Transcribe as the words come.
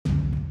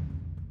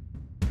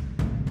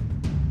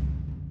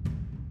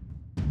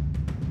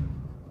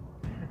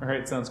All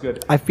right, sounds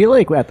good. I feel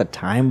like at the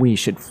time we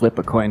should flip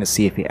a coin to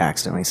see if he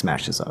accidentally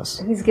smashes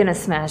us. He's gonna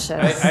smash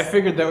us. I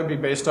figured that would be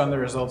based on the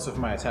results of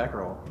my attack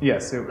roll.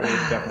 Yes, it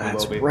definitely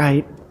will be.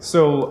 Right.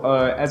 So,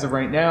 as of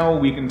right now,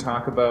 we can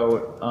talk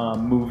about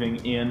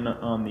moving in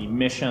on the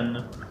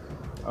mission.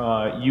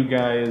 You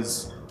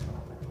guys,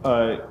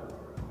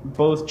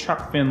 both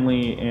Chuck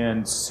Finley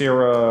and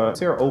Sarah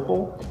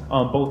Opal,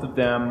 both of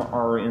them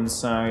are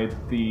inside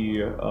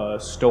the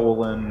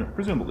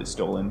presumably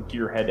stolen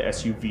Gearhead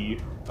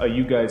SUV.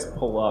 You guys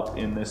pull up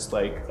in this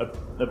like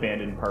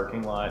abandoned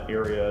parking lot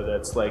area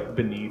that's like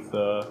beneath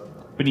a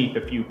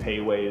few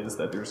payways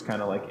that there's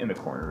kind of like in the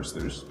corners.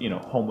 There's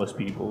homeless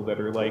people that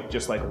are like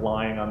just like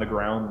lying on the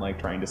ground like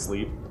trying to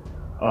sleep.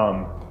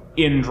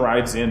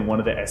 Drives in one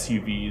of the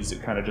SUVs.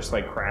 It kind of just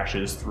like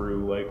crashes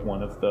through like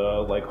one of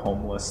the like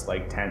homeless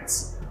like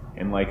tents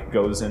and like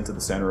goes into the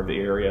center of the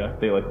area.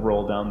 They like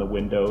roll down the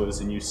windows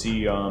and you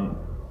see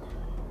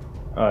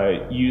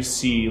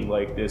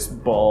like this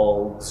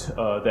bald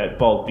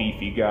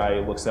beefy guy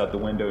looks out the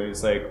window and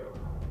he's like,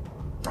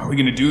 "Are we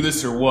gonna do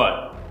this or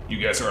what? You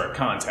guys are our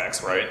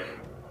contacts, right?"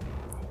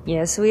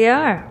 Yes, we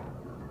are.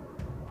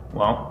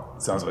 Well,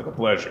 sounds like a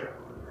pleasure.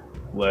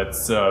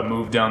 Let's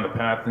move down the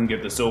path and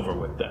get this over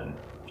with then.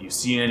 If you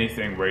see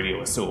anything,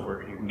 radio us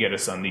over. You can get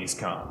us on these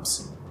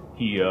comms.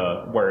 He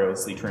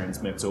wirelessly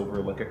transmits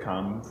over like a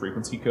comm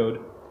frequency code.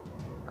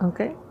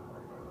 Okay.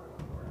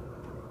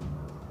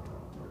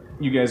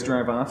 You guys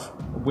drive off.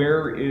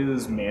 Where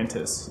is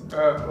Mantis?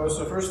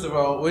 So first of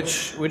all,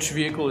 which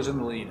vehicle is in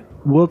the lead?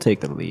 We'll take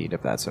the lead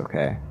if that's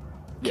okay.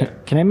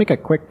 Can I make a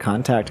quick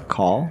contact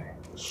call?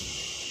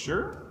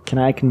 Sure. Can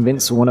I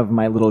convince one of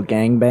my little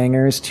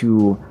gangbangers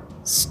to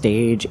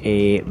stage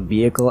a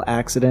vehicle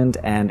accident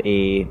and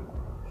a...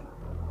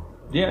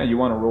 Yeah, you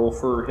want to roll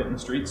for hitting the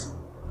streets?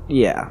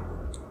 Yeah.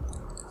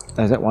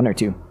 Is that 1 or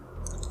 2?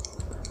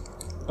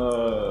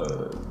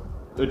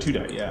 2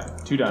 die, yeah.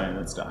 2 die in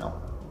that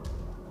style.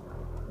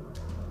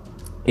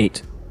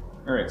 8.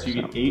 Alright, so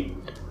you get 8.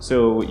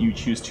 So you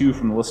choose 2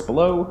 from the list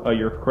below.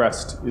 Your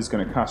crest is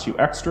going to cost you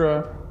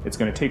extra. It's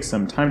going to take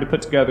some time to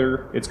put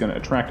together. It's going to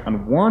attract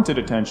unwarranted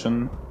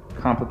attention,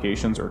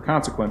 complications, or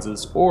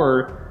consequences,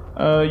 or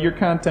your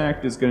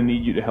contact is going to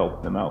need you to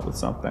help them out with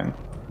something.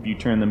 If you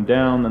turn them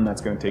down, then that's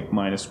going to take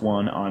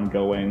 -1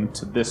 ongoing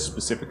to this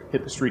specific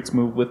hit the streets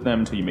move with them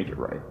until you make it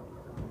right.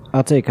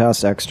 I'll take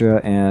cost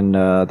extra, and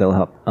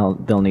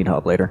they'll need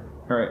help later.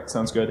 All right,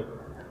 sounds good.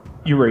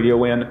 You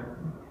radio in.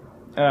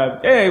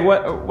 Hey,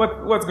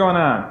 what's going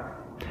on?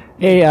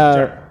 Hey,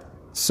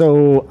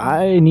 so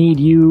I need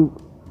you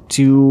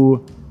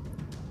to...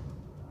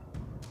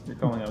 You're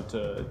calling out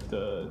to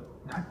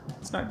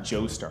it's not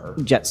Joestar.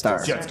 Jetstar.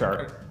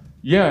 Jetstar.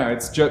 Yeah,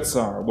 it's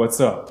Jetstar. What's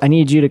up? I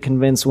need you to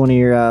convince one of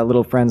your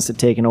little friends to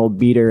take an old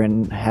beater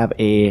and have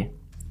a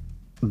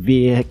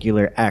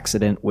vehicular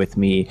accident with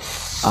me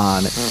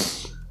on...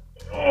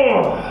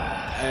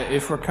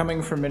 If we're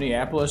coming from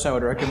Minneapolis, I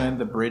would recommend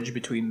the bridge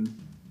between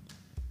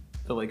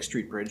the Lake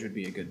Street Bridge would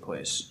be a good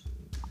place.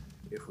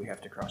 If we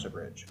have to cross a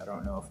bridge. I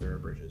don't know if there are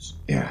bridges.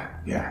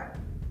 Yeah.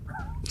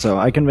 So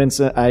I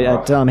convince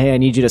I tell him, hey, I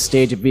need you to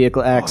stage a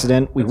vehicle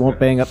accident. We won't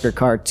bang up your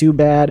car too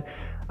bad,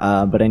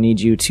 but I need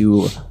you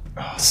to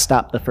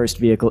stop the first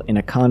vehicle in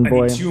a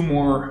convoy. I need 2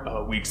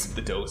 more weeks of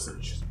the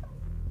dosage.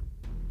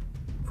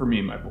 For me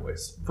and my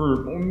boys.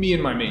 For me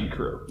and my main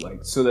crew.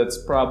 So that's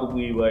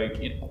probably a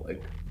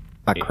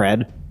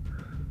cred?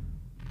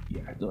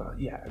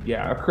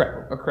 Yeah, a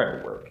cred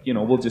will work.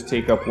 We'll just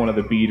take up one of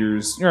the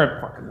beaters.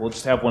 We'll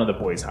just have one of the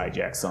boys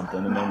hijack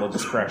something, and then they'll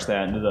just crash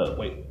that into the...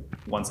 Wait,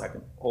 1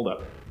 second. Hold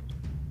up.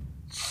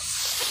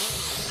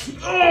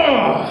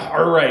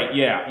 All right,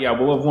 yeah.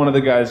 We'll have one of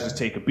the guys just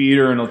take a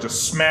beater, and he'll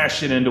just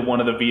smash it into one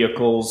of the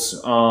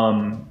vehicles.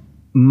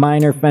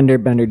 Minor fender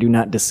bender, do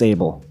not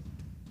disable.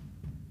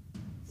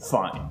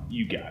 Fine,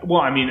 you got it.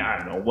 Well, I mean, I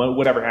don't know.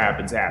 Whatever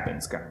happens,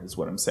 kind of is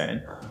what I'm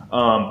saying.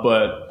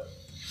 But...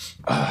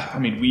 I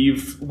mean,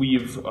 we've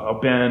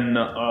been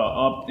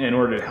up in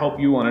order to help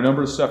you on a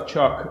number of stuff,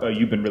 Chuck.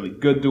 You've been really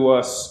good to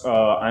us.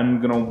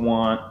 I'm gonna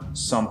want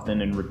something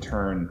in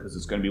return because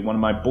it's gonna be one of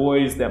my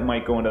boys that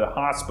might go into the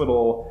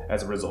hospital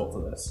as a result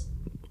of this.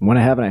 When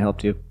haven't I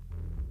helped you?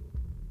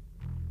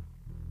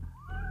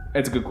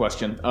 That's a good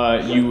question.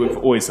 You have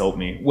always helped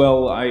me.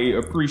 Well, I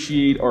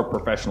appreciate our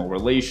professional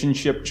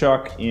relationship,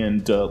 Chuck,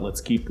 and let's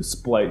keep the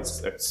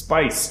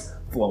spice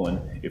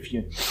flowing, if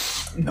you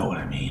know what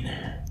I mean.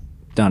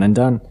 Done and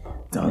done.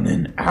 Done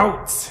and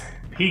out.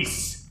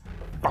 Peace,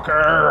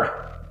 fucker.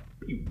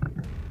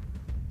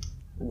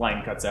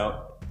 Line cuts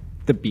out.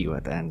 The B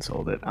at the end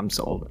sold it. I'm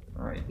sold.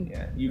 All right,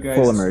 yeah. You guys.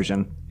 Full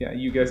immersion. Yeah,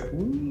 you guys.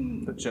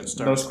 The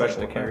Jetstar. No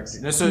special effects.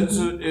 So,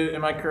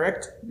 am I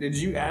correct? Did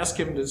you ask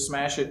him to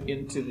smash it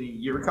into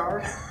your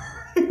car?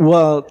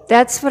 Well,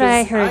 that's what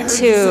I heard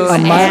too.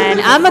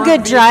 And I'm a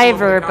good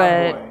driver,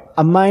 but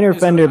a minor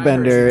fender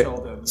bender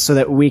so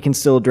that we can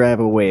still drive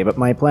away. But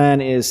my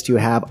plan is to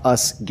have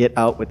us get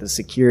out with the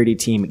security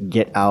team,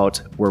 get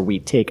out where we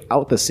take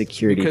out the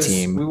security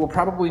team. We will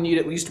probably need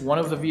at least one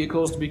of the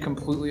vehicles to be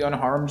completely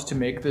unharmed to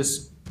make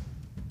this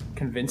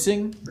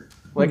convincing.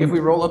 Like, if we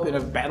roll up in a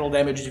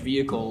battle-damaged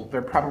vehicle,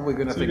 they're probably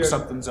going to think guys-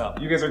 something's up.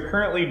 You guys are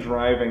currently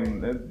driving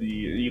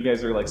you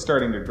guys are like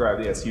starting to drive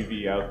the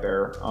SUV out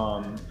there.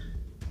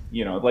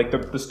 You know, like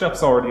the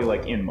stuff's already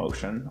like in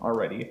motion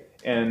already.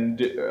 And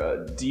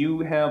do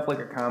you have like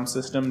a comm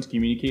system to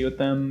communicate with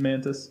them,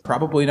 Mantis?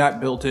 Probably not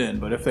built in,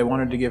 but if they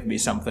wanted to give me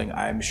something,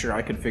 I'm sure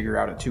I could figure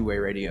out a two-way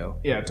radio.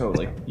 Yeah,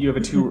 totally. You have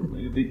a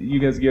you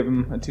guys give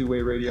him a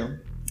two-way radio?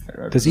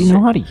 Does he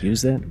know how to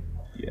use that?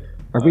 Yeah.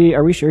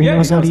 Are we sure he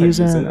knows how to use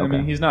that? it. I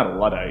mean, he's not a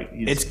Luddite.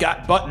 It's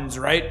got buttons,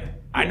 right?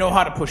 I know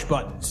how to push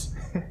buttons.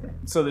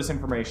 So this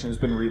information has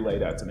been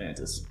relayed out to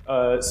Mantis.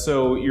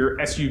 So your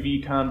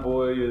SUV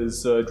convoy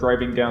is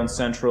driving down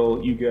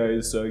Central. You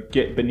guys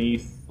get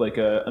beneath like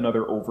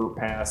another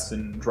overpass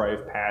and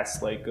drive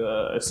past like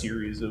a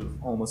series of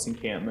homeless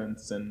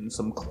encampments and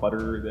some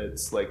clutter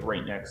that's like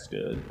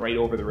right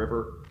over the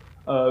river.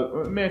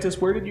 Mantis,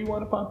 where did you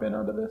want to pop in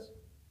onto this?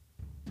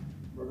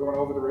 We're going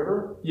over the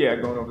river? Yeah,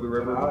 going over the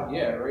river.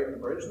 Yeah, right in the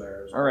bridge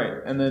there. All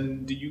right, and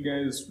then do you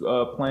guys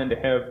plan to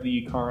have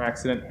the car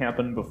accident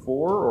happen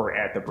before or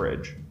at the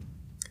bridge?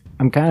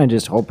 I'm kind of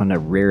just hoping to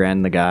rear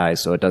end the guy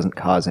so it doesn't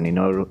cause any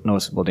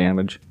noticeable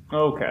damage.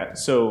 Okay,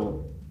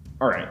 so,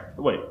 all right,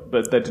 wait,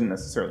 but that didn't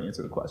necessarily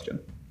answer the question.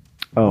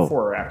 Oh,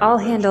 Before or after I'll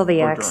the bridge, handle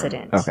the or during?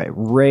 accident. okay.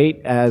 Right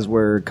as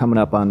we're coming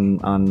up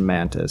on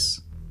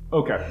Mantis.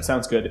 Okay,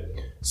 sounds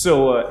good.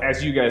 So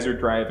as you guys are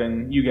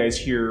driving, you guys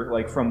hear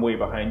like from way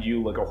behind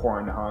you like a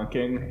horn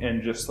honking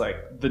and just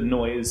like the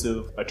noise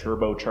of a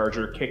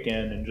turbocharger kick in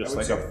and just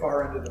like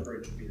far end of the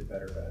bridge would be the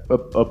better bet.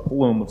 a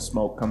plume of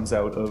smoke comes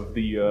out of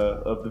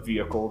the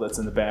vehicle that's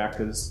in the back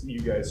as you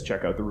guys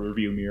check out the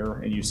rearview mirror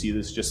and you see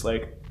this just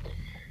like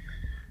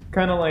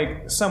kind of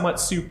like somewhat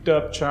souped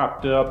up,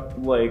 chopped up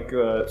like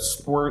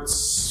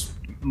sports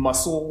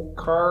muscle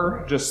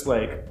car just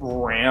like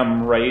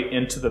ram right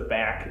into the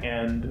back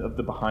end of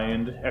the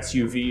behind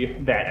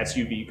SUV. That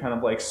SUV kind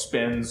of like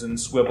spins and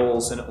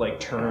swivels and it like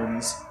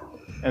turns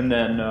and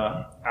then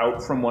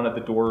out from one of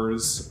the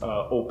doors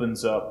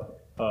opens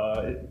up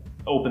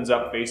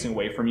facing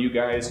away from you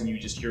guys and you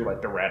just hear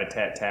like the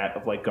rat-a-tat-tat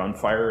of like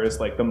gunfire as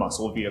like the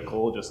muscle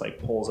vehicle just like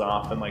pulls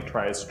off and like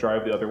tries to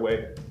drive the other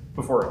way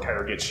before a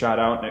tire gets shot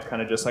out and it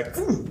kind of just like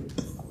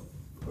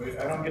Wait,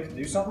 I don't get to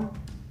do something?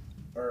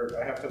 Or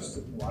I have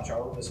to watch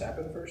all of this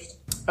happen first?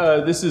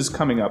 this is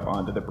coming up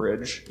onto the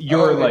bridge.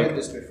 You're they like did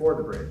this before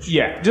the bridge.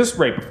 yeah, just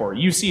right before.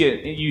 You see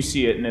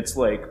it and it's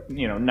like,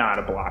 you know, not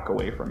a block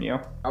away from you.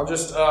 I'll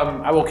just,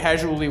 I will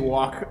casually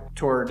walk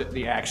toward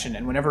the action,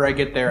 and whenever I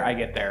get there, I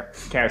get there.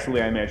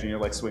 Casually, I imagine you're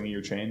like swinging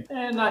your chain.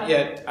 And not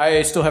yet.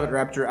 I still have it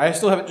wrapped around. I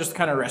still have it just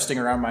kind of resting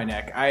around my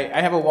neck.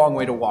 I have a long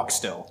way to walk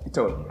still.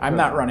 Totally. I'm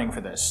not running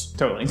for this.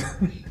 Totally.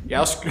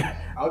 Yeah,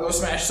 I'll go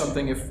smash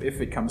something if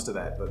it comes to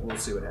that, but we'll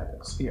see what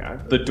happens. Yeah,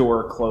 the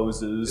door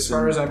closes. As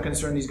far as I'm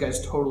concerned, these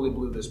guys totally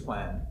blew this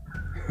plan.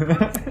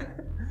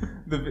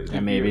 Yeah,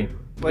 maybe.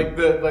 Like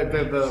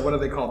the what are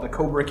they called? The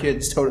Cobra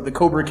Kids. The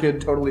Cobra Kid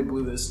totally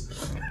blew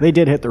this. They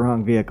did hit the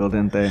wrong vehicle,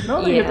 didn't they?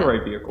 No, they hit the Yeah.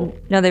 right vehicle.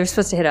 No, they were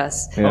supposed to hit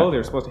us. Yeah. Oh, they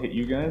were supposed to hit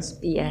you guys?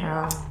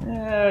 Yeah.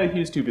 He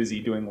was too busy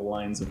doing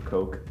lines of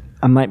coke.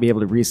 I might be able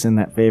to rescind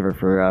that favor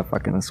for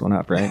fucking this one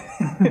up, right?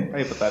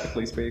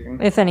 Hypothetically speaking.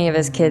 If any of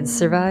his kids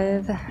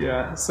survive.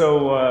 Yeah,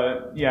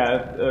 so,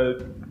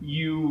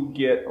 you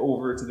get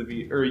over to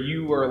the or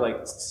you are,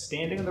 like,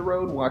 standing in the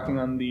road, walking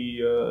on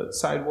the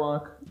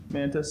sidewalk,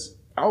 Mantis?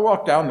 I'll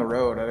walk down the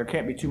road. There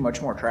can't be too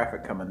much more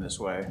traffic coming this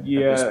way at this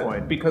Yeah,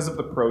 point. because of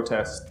the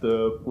protest,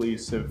 the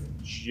police have...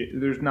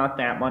 There's not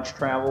that much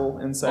travel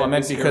inside Well, I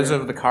meant this because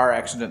area. of the car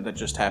accident that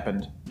just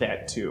happened.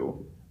 That,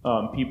 too.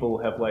 People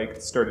have, like,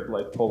 started to,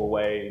 like, pull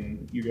away,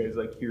 and you guys,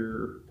 like,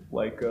 hear,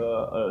 like,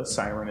 a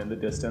siren in the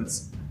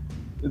distance.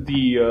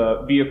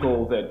 The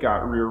vehicle that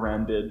got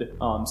rear-ended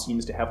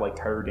seems to have like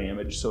tire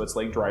damage, so it's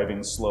like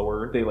driving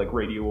slower. They like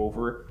radio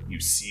over. You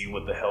see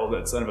what the hell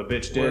that son of a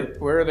bitch did?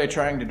 Where are they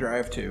trying to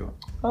drive to?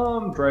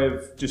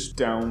 Drive just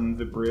down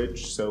the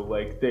bridge. So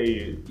like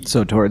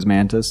So towards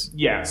Mantis?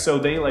 yeah. So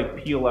they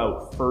like peel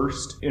out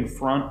first in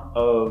front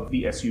of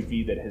the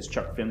SUV that has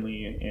Chuck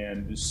Finley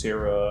and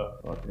Sarah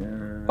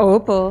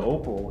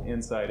Opal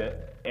inside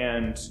it.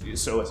 And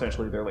so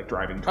essentially they're like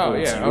driving Oh,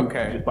 towards yeah, you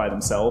okay. just by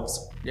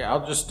themselves. Yeah,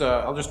 I'll just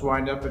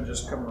wind up and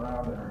just come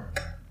around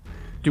and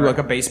do like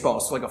a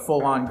baseball, so like a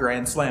full-on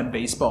grand slam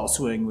baseball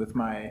swing with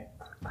my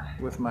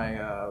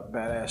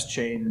badass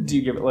chain. Do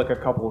you give it like a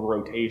couple of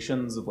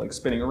rotations of like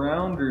spinning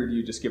around, or do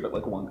you just give it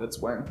like one good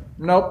swing?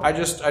 Nope, I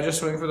just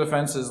swing for the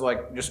fences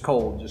like just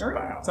cold, just All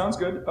right, bow. sounds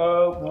good.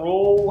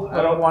 Roll.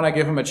 I don't want to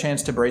give him a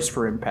chance to brace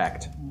for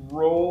impact.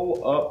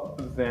 Roll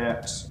up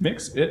that.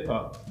 Mix it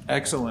up.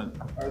 Excellent.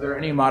 Are there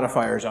any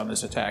modifiers on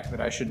this attack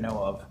that I should know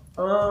of?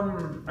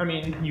 I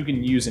mean, you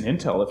can use an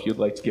intel if you'd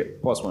like to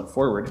get +1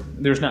 forward.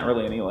 There's not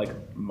really any like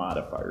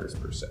modifiers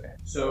per se.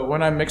 So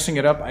when I'm mixing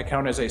it up, I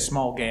count as a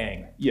small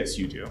gang. Yes,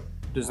 you do.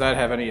 Does that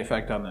have any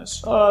effect on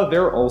this?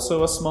 They're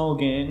also a small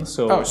gang,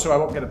 so Oh, so I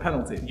won't get a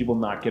penalty. you will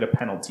not get a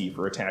penalty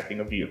for attacking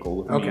a vehicle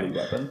with a Okay. melee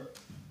weapon.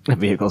 The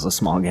vehicle's a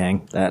small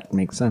gang. That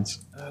makes sense.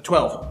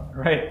 12.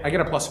 Right. I get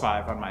a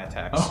 +5 on my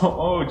attacks.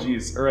 Oh,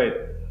 geez. All right.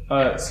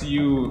 So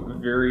you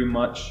very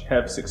much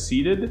have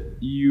succeeded.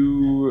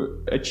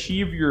 You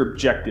achieve your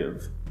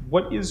objective.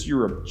 What is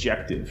your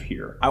objective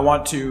here? I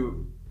want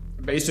to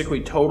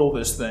basically total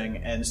this thing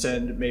and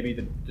send maybe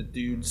the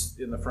dudes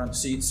in the front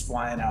seats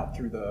flying out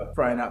through the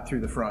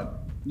front.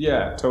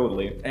 Yeah,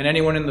 totally. And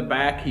anyone in the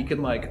back, he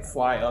can like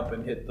fly up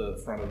and hit the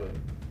front of the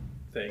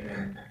thing,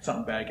 and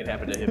something bad could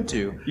happen to him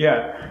too.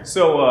 Yeah.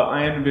 So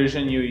I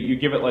envision you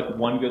give it like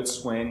one good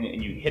swing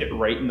and you hit it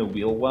right in the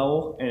wheel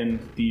well, and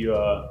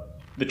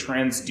the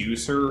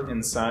transducer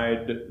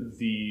inside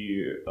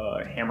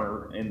the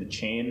hammer and the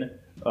chain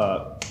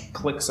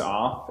clicks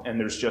off, and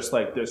there's just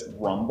like this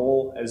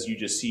rumble as you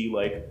just see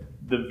like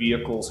the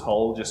vehicle's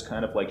hull just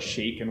kind of like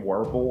shake and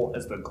warble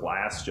as the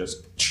glass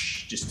just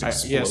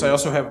explodes. Yes, I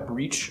also have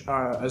breach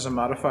as a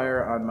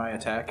modifier on my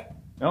attack.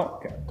 Oh,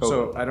 okay. Totally.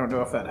 So I don't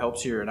know if that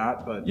helps you or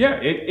not, but yeah,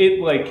 it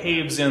like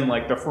caves in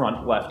like the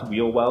front left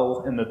wheel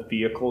well, and the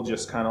vehicle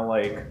just kind of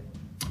like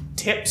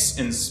tips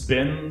and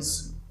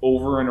spins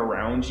over and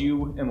around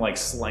you and like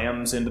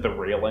slams into the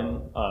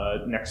railing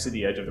next to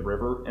the edge of the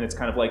river, and it's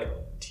kind of like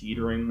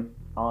teetering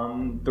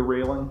on the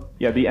railing.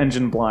 Yeah, the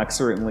engine block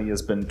certainly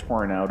has been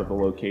torn out of the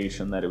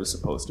location that it was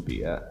supposed to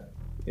be at.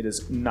 It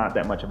is not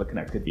that much of a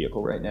connected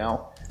vehicle right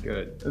now.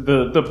 good.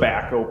 The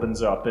back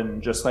opens up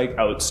and just like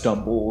out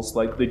stumbles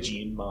like the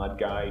Gene Mod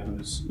guy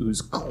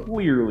who's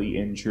clearly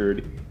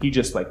injured. He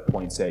just like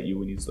points at you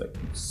and he's like,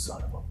 "You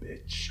son of a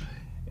bitch,"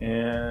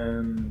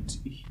 and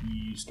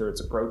he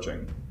starts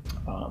approaching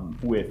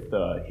with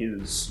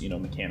his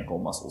mechanical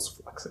muscles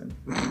flexing.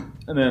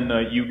 And then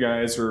you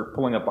guys are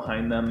pulling up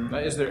behind them.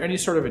 Is there any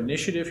sort of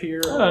initiative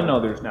here? No,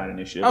 there's not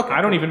initiative. Okay,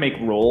 I don't even make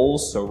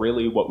rolls, so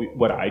really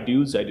what I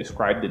do is I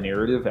describe the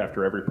narrative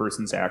after every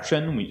person's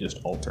action. We just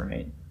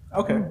alternate.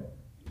 Okay.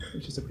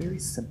 Which is a very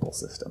simple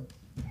system.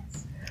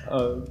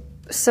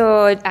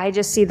 So I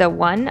just see the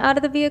one out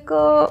of the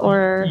vehicle,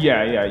 or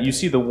Yeah. You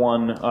see the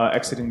one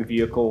exiting the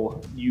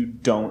vehicle. You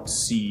don't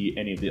see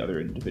any of the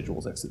other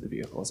individuals exit the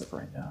vehicle as of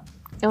right now.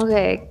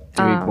 okay.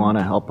 Do we want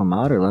to help him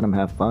out or let him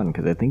have fun?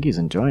 Because I think he's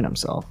enjoying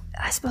himself.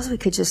 I suppose we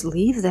could just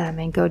leave them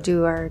and go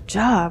do our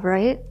job,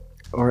 right?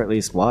 Or at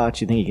least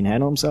watch. You think he can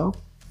handle himself?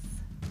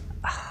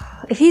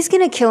 If he's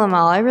gonna kill them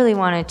all, I really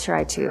want to try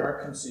There to.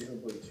 are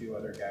conceivably two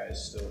other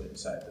guys still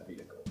inside the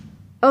vehicle.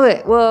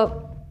 Okay,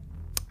 well,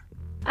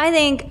 I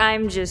think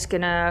I'm just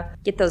gonna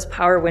get those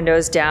power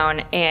windows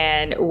down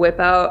and whip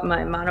out my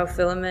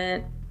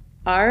monofilament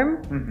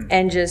arm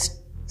and just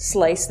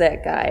slice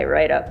that guy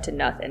right up to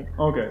nothing.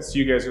 Okay, so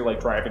you guys are like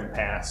driving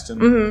past,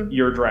 and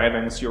you're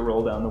driving, so you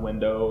roll down the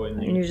window,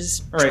 and And you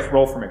just all right,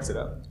 roll for mix it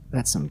up.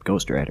 That's some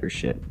Ghost Rider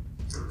shit.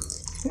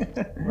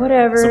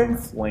 whatever. Some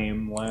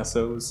flame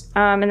lassos.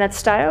 And that's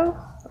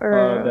style,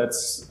 or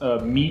That's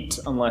meat,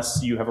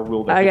 unless you have a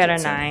rule that I gives got it a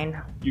some-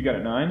 9. You got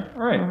a 9?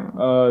 All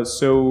right.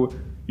 So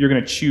you're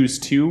going to choose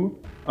 2.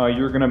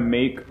 You're going to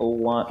make a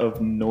lot of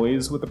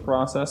noise with the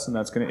process, and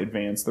that's going to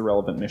advance the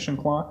relevant mission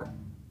clock.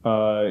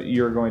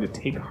 You're going to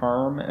take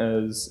harm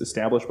as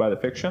established by the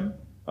fiction.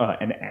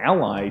 An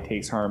ally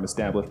takes harm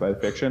established by the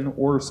fiction,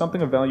 or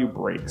something of value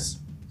breaks.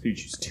 So you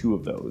choose 2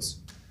 of those.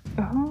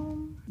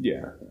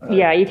 Yeah.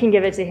 Yeah, you can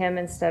give it to him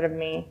instead of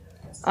me.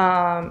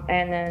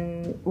 And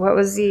then what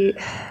was the?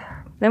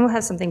 Then we'll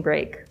have something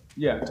break.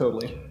 Yeah,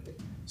 totally.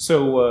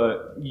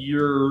 So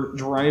you're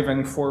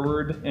driving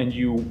forward, and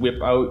you whip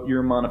out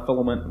your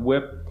monofilament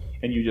whip,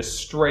 and you just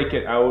strike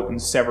it out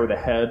and sever the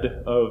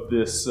head of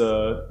this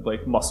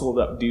like muscled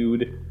up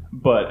dude.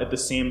 But at the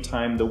same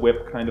time, the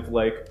whip kind of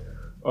like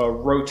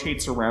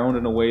rotates around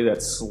in a way that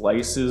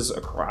slices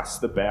across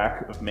the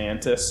back of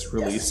Mantis,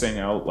 releasing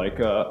out like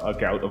a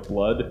gout of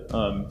blood.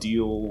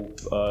 Deal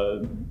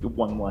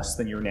 1 less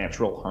than your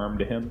natural harm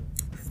to him.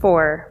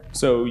 4.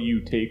 So you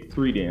take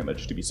 3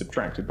 damage to be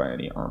subtracted by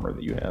any armor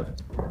that you have.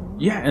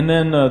 Yeah, and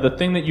then the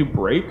thing that you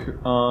break,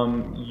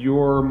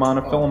 your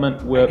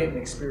monofilament I whip. get an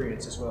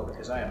experience as well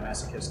because I am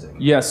masochistic.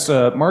 Yes,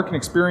 mark an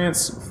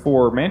experience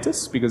for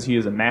Mantis because he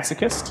is a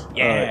masochist.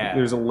 Yeah.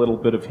 There's a little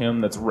bit of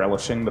him that's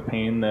relishing the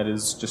pain that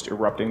is just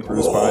erupting through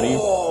his body.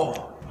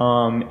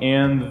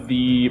 And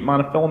the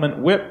monofilament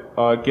whip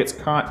gets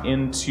caught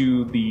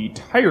into the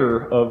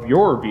tire of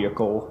your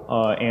vehicle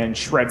and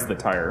shreds the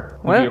tire.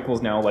 The What? vehicle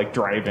is now like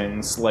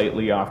driving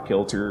slightly off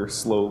kilter,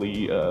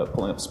 slowly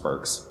pulling up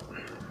sparks.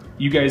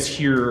 You guys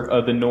hear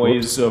the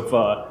noise of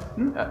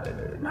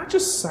not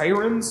just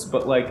sirens,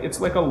 but like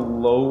it's like a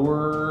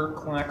lower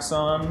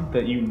klaxon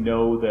that you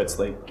know that's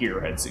like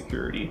gearhead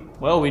security.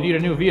 Well, we need a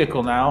new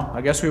vehicle now.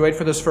 I guess we wait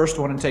for this first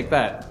one and take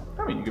that.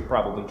 I mean, you could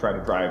probably try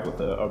to drive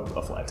with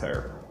a flat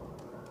tire.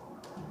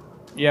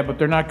 Yeah, but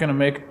they're not going to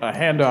make a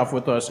handoff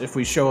with us if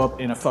we show up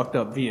in a fucked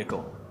up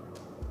vehicle.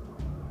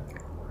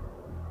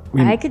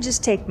 I could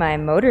just take my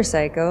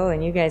motorcycle,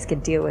 and you guys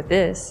could deal with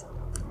this.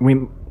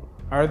 We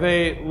Are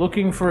they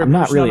looking for a I'm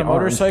not person really on a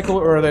motorcycle,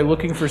 or are they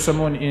looking for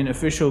someone in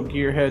official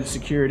gearhead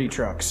security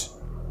trucks?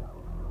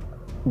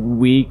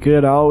 we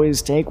could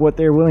always take what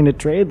they're willing to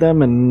trade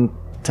them and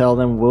tell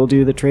them we'll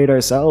do the trade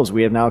ourselves.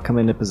 We have now come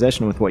into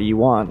possession with what you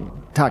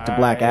want. Talk to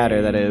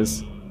Blackadder, that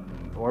is.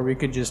 Or we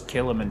could just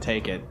kill him and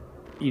take it.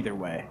 Either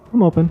way.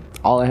 I'm open.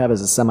 All I have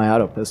is a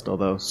semi-auto pistol,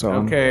 though, so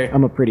Okay.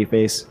 I'm a pretty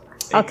face.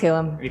 I'll kill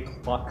him. A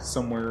clock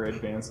somewhere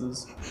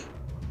advances.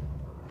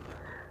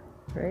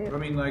 Right. I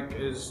mean, like,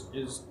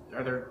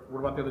 what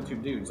about the other two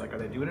dudes? Like, are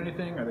they doing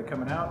anything? Are they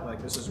coming out?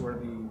 Like, this is where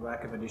the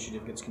lack of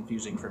initiative gets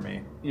confusing for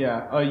me.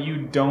 Yeah,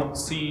 you don't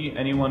see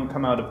anyone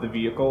come out of the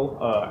vehicle.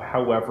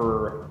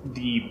 However,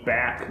 the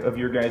back of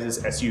your guys'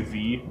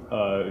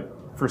 SUV,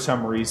 for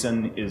some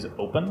reason, is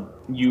open.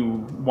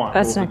 You walk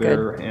That's over not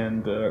there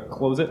and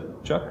close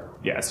it, Chuck.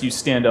 Yes, you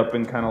stand up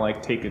and kind of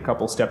like take a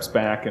couple steps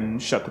back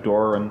and shut the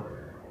door, and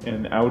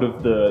out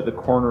of the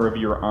corner of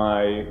your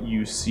eye,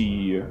 you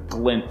see a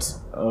glint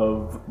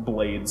of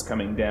blades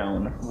coming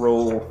down.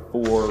 Roll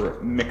for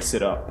Mix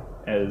It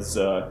Up as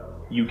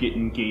you get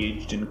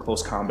engaged in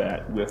close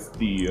combat with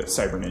the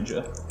Cyber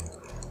Ninja.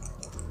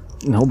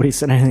 Nobody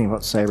said anything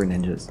about cyber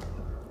ninjas.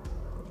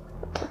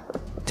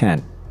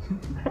 10.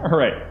 All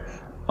right.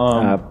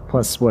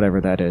 Plus whatever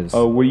that is.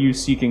 What are you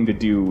seeking to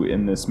do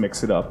in this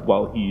Mix It Up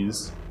while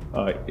he's...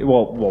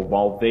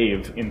 while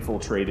they've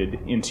infiltrated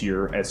into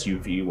your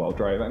SUV while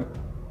driving?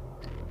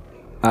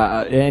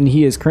 And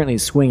he is currently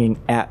swinging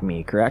at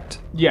me, correct?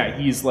 Yeah,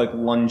 he's like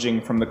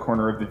lunging from the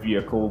corner of the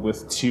vehicle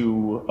with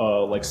two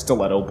like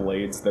stiletto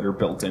blades that are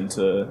built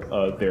into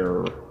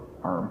their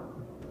arm.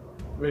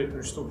 Wait,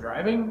 they're still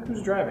driving?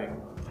 Who's driving?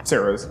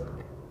 Sarah's.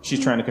 She's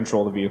trying to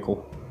control the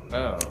vehicle.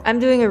 Oh. I'm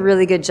doing a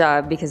really good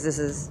job because this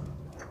is...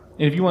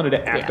 And if you wanted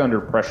to act Yeah.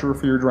 under pressure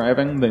for your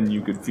driving, then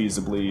you could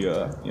feasibly,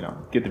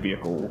 get the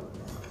vehicle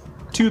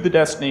to the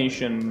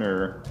destination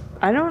or...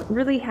 I don't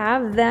really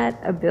have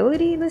that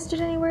ability listed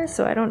anywhere,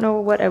 so I don't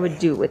know what I would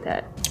do with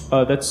that.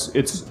 It's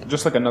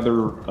just like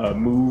another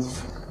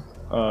move.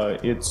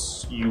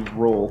 It's you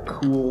roll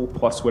cool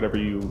plus whatever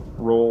you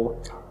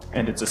roll,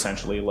 and it's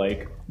essentially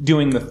like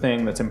doing the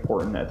thing that's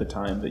important at the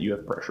time that you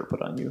have pressure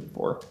put on you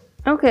for. It's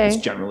Okay,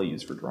 generally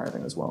used for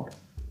driving as well.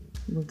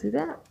 we'll do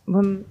that.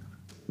 We're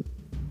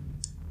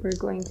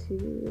going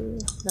to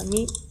the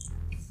meet.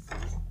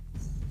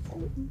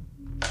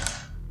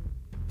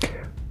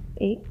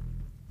 8.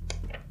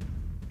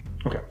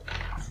 Okay.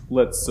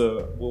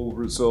 We'll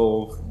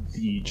resolve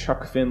the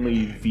Chuck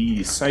Finley v.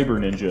 Cyber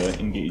Ninja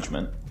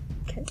engagement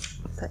Okay.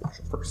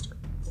 first.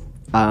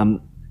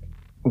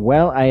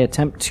 Well, I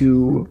attempt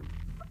to...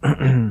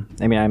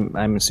 I mean,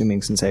 I'm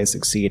assuming since I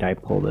succeed, I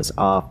pull this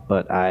off,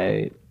 but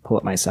I pull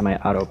up my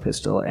semi-auto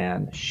pistol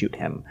and shoot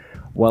him,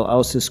 while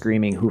also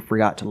screaming, "Who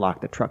forgot to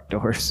lock the truck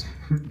doors?"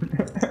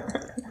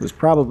 It was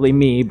probably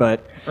me,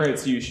 but... All right,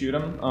 so you shoot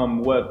him.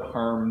 What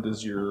harm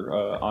does your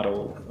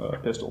auto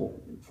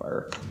pistol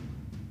fire?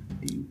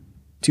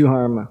 2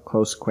 harm,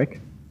 close,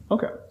 quick.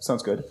 Okay,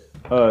 sounds good.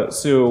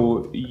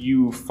 So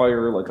you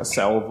fire like a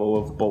salvo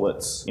of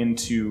bullets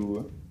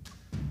into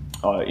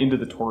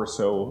the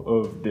torso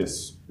of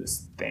this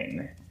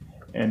thing,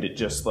 and it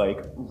just like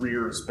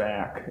rears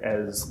back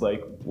as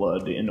like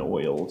blood and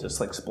oil just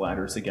like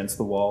splatters against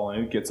the wall,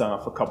 and it gets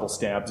off a couple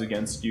stabs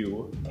against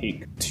you.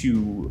 Take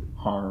 2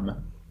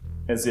 harm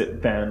as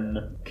it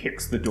then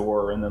kicks the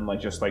door and then like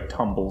just like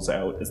tumbles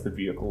out as the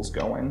vehicle's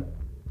going.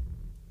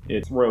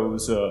 It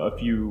throws a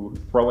few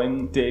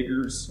throwing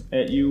daggers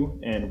at you,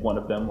 and one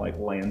of them like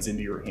lands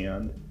into your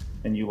hand,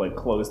 and you like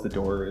close the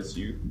door as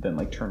you then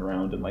like turn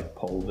around and like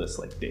pull this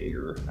like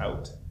dagger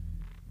out.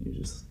 You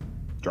just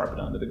drop it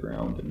onto the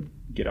ground and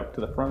get up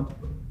to the front.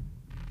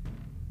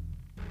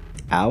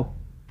 Ow.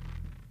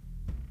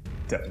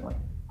 Definitely.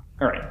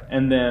 All right,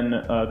 and then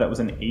that was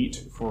an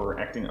 8 for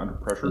acting under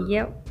pressure.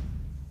 Yep.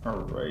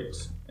 All right,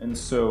 and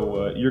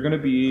so you're going to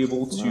be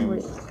able to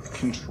wait.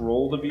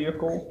 control the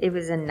vehicle. It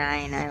was a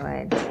 9, I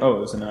lied. Oh, it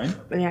was a 9.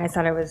 Yeah, I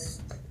thought I was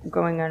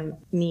going on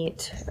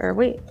meet. Or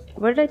wait,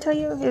 what did I tell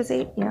you? It was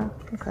 8? Yeah,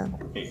 okay.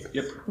 8.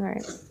 Yep.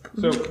 Alright.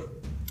 So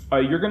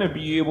you're going to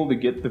be able to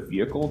get the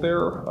vehicle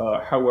there.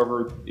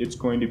 However, it's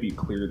going to be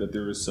clear that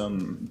there was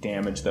some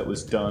damage that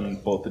was done,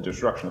 both the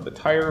destruction of the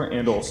tire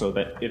and also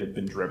that it had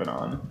been driven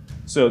on.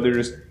 So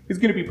it's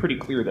going to be pretty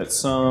clear that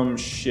some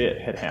shit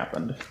had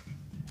happened.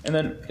 And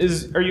then,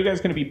 are you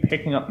guys going to be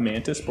picking up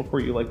Mantis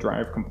before you like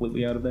drive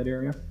completely out of that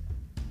area?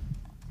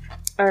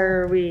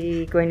 Are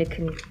we going to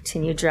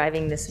continue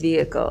driving this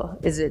vehicle?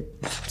 Is it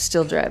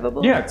still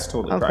drivable? Yeah, it's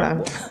totally Okay.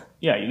 drivable.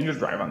 Yeah, you can just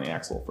drive on the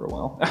axle for a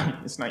while.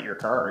 It's not your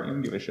car. You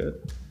don't give a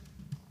shit.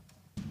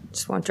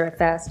 Just won't drive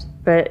fast.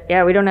 But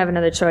yeah, we don't have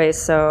another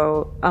choice,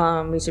 so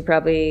we should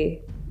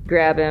probably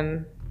grab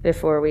him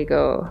before we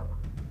go.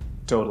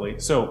 Totally.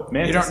 So,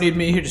 Mantis. You don't need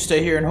me here to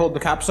stay here and hold the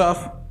cops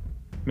off?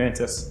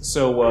 Mantis.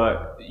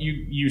 So,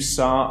 you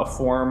saw a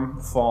form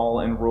fall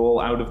and roll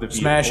out of the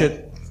vehicle. Smash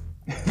it.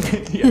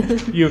 Yeah.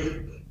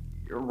 You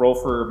roll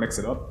for Mix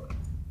It Up.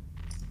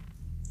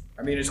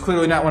 I mean, it's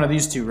clearly not one of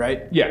these two,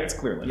 right? Yeah, it's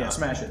clearly Yeah, not.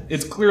 smash it.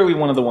 It's clearly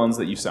one of the ones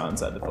that you saw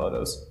inside the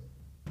photos.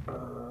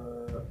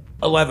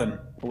 11.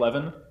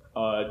 11.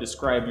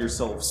 Describe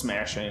yourself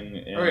smashing.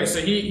 And Okay, so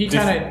he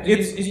kind of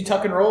is he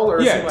tuck and roll, or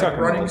Yeah, is he tuck like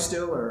and running roll.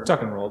 still, or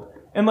tuck and rolled.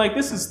 And like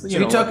this is So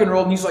he tuck and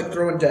roll, and he's like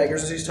throwing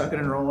daggers as he's tucking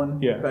and rolling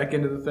back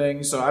into the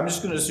thing. So I'm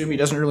just gonna assume he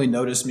doesn't really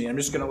notice me. I'm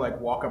just gonna like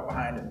walk up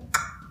behind him.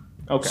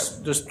 Okay.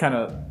 Just kind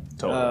of,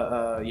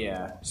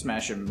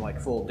 smash him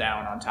like full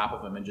down on top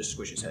of him and just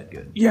squish his head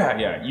good.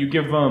 Yeah. You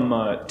give him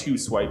 2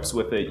 swipes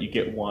with it. You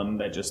get one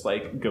that just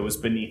like goes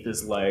beneath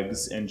his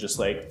legs and just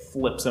like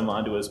flips him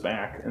onto his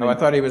back. And I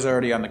thought he was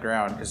already on the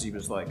ground because he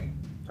was like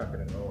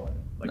tucking and rolling.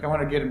 Like I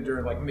want to get him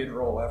during like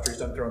mid-roll after he's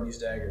done throwing these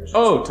daggers.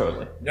 Oh,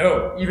 totally.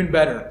 No, even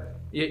better.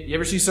 You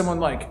ever see someone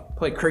like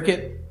play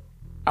cricket?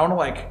 I want to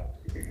like,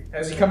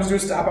 as he comes to a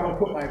stop, I'm gonna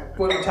put my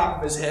foot on top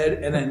of his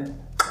head and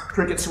then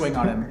cricket swing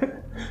on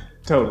him.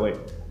 Totally.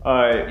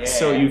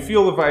 So you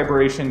feel the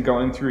vibration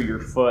going through your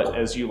foot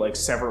as you like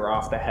sever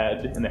off the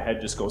head, and the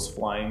head just goes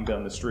flying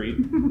down the street.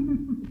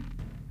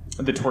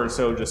 The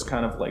torso just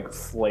kind of like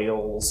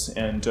flails,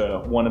 and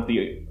one of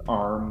the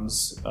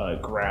arms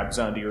grabs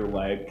onto your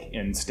leg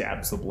and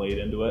stabs the blade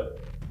into it.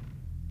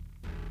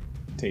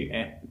 Take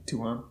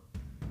 2 on.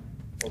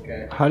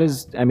 Okay. How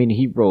does... I mean,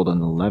 he rolled an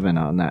 11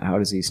 on that. How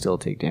does he still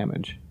take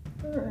damage?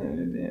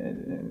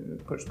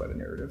 Pushed by the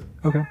narrative.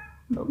 Okay.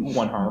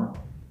 1 harm.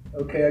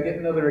 Okay, I get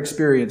another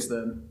experience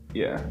then.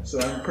 Yeah. So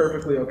I'm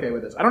perfectly okay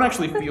with this. I don't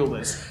actually feel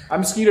this.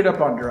 I'm skeeted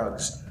up on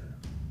drugs.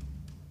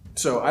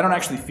 So I don't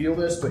actually feel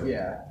this, but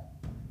yeah.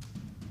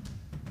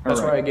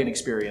 That's why I gain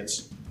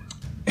experience.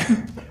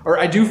 Or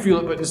I do feel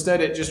it, but instead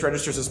it just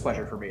registers as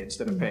pleasure for me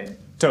instead of pain.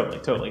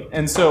 Totally.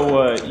 And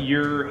so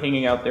you're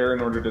hanging out there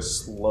in order to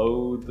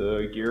slow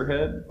the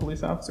gearhead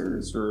police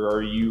officers, or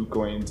are you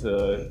going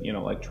to,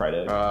 like try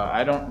to...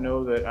 I don't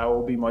know that I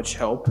will be much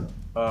help.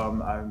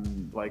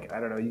 I'm like, I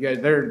don't know. You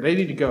guys, they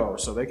need to go,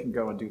 so they can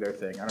go and do their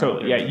thing. I don't know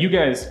Totally. Yeah, you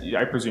guys,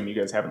 I presume you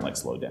guys haven't like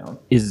slowed down.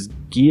 Is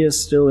Gia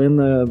still in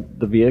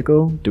the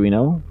vehicle? Do we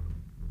know?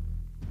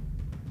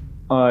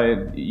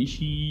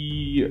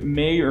 He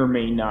may or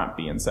may not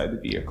be inside the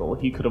vehicle.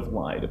 He could have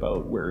lied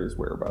about where his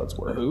whereabouts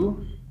were.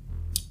 Who?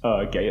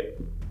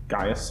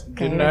 Gaius.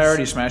 Didn't I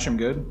already smash him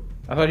good?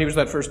 I thought he was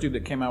that first dude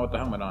that came out with the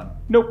helmet on.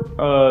 Nope.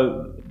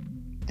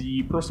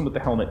 The person with the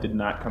helmet did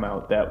not come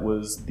out. That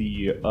was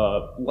the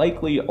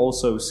likely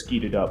also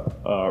skeeted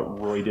up,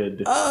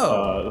 roided,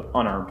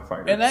 unarmed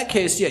fighter. In that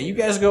case, yeah, you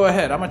guys go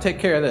ahead. I'm gonna take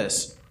care of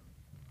this.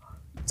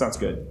 Sounds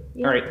good.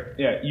 Yeah. All right.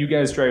 Yeah, you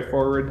guys drive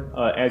forward.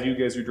 As you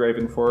guys are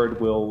driving forward,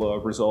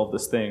 we'll resolve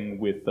this thing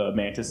with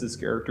Mantis's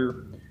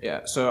character.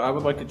 Yeah, so I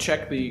would like to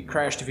check the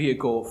crashed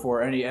vehicle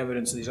for any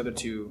evidence of these other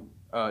 2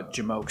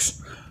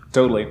 jamokes.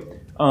 Totally.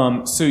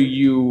 So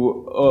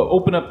you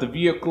open up the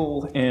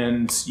vehicle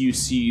and you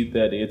see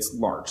that it's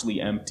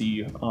largely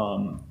empty.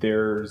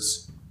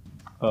 There's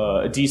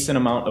a decent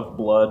amount of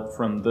blood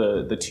from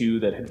the 2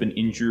 that had been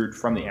injured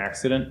from the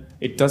accident.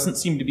 It doesn't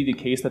seem to be the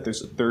case that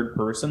there's a 3rd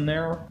person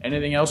there.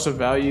 Anything else of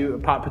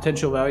value,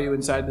 potential value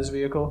inside this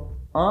vehicle?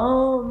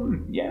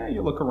 Yeah,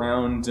 you look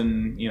around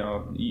and,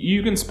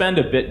 you can spend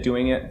a bit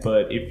doing it,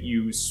 but if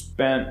you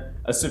spent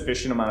a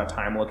sufficient amount of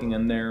time looking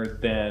in there,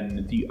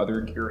 then the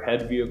other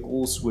gearhead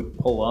vehicles would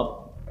pull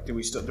up. Do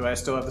I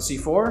still have the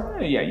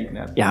C4? Yeah, you can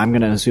have. Yeah, I'm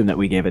gonna assume that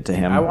we gave it to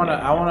him. I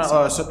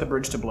wanna set the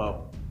bridge to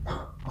blow.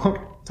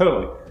 Okay,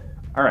 totally.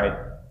 All right.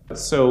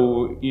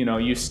 So,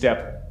 you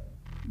step...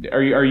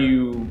 Are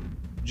you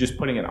just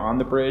putting it on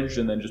the bridge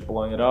and then just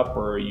blowing it up,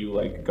 or are you,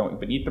 like, going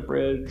beneath the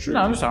bridge? Or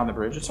No, I'm just on the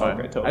bridge. It's fine.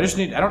 Okay,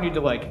 totally. I don't need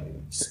to, like,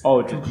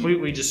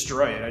 completely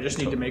destroy it. I just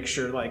need to make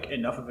sure, like,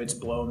 enough of it's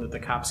blown that the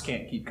cops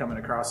can't keep coming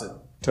across it.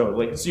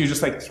 Totally. So you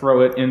just, like,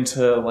 throw it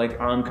into,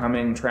 like,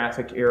 oncoming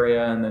traffic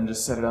area and then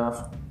just set it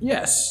off?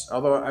 Yes,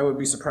 although I would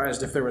be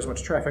surprised if there was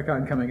much traffic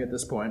oncoming at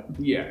this point.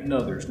 Yeah, no,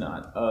 there's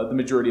not. The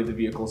majority of the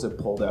vehicles have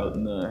pulled out,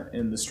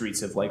 and the streets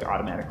have like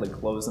automatically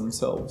closed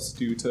themselves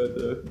due to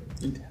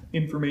the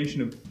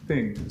information of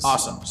things.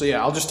 Awesome. So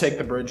yeah, I'll just take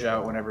the bridge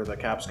out whenever the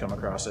cops come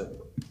across it.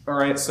 All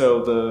right.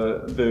 So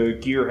the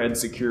gearhead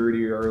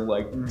security are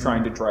like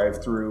trying to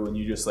drive through, and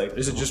you just like.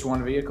 Is it just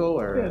one vehicle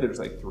or? Yeah, there's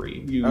like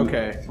 3. You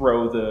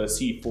throw the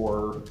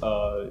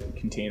C4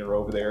 container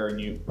over there,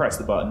 and you press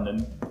the button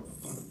and.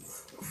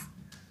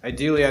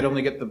 Ideally, I'd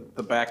only get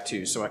the back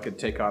 2 so I could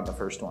take on the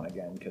first one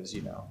again, because,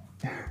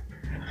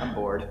 I'm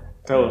bored.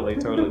 Totally.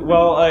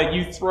 Well,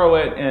 you throw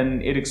it,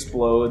 and it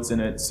explodes,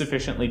 and it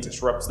sufficiently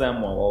disrupts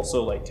them while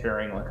also, like,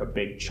 tearing, like, a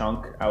big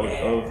chunk out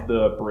of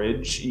the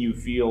bridge, and you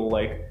feel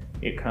like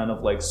it kind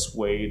of, like,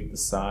 swayed the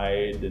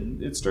side,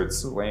 and it starts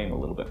swaying a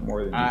little bit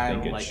more than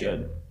you think it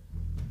should.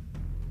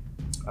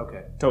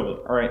 Okay. Totally.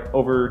 All right,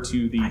 over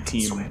to the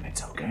team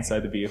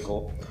inside the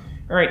vehicle.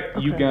 All right,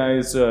 you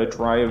guys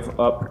drive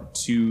up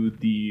to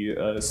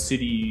the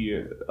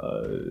city.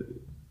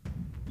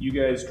 You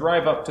guys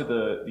drive up to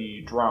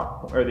the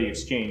drop or the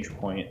exchange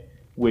point,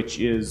 which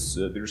is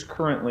there's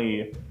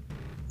currently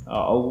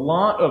a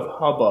lot of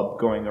hubbub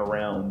going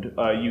around.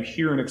 You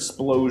hear an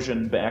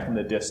explosion back in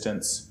the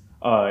distance,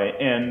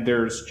 and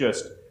there's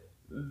just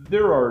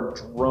there are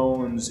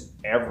drones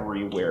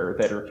everywhere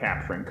that are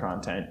capturing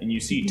content, and you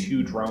see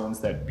 2 drones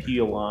that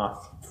peel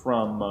off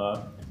from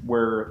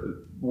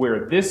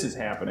where this is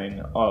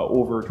happening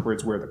over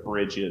towards where the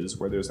bridge is,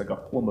 where there's like a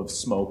plume of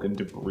smoke and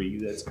debris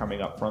that's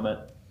coming up from it.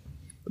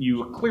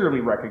 You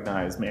clearly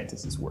recognize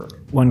Mantis's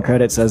work. One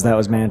credit says that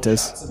was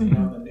Mantis. Shots of me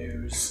on the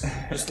news,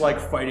 just like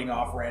fighting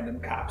off random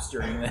cops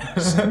during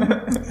this.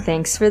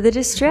 Thanks for the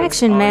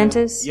distraction,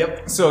 Mantis.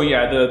 Yep. So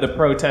yeah, the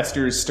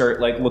protesters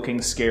start like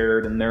looking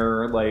scared, and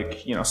they're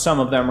like, some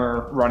of them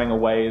are running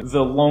away.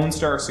 The Lone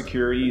Star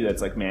security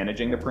that's like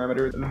managing the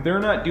perimeter, they're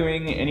not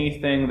doing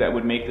anything that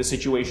would make the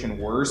situation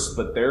worse,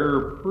 but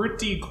they're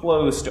pretty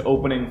close to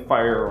opening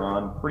fire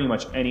on pretty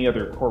much any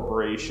other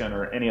corporation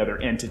or any other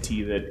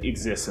entity that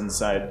exists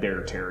inside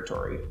their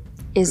territory.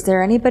 Is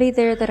there anybody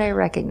there that I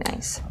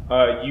recognize?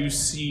 You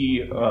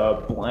see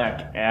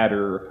Black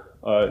Adder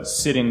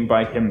sitting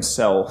by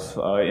himself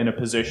in a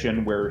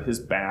position where his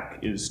back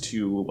is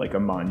to like a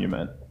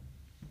monument.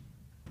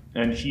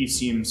 And he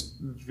seems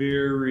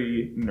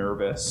very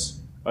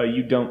nervous.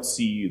 You don't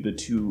see the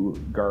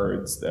 2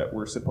 guards that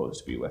were supposed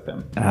to be with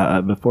him.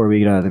 Before we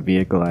get out of the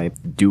vehicle, I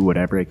do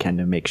whatever I can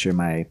to make sure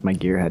my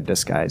gearhead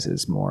disguise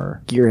is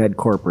more gearhead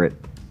corporate.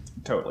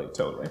 Totally.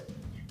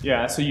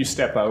 Yeah, so you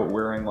step out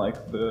wearing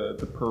like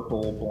the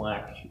purple,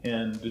 black,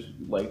 and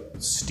like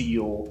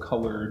steel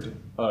colored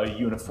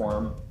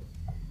uniform,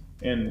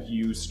 and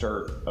you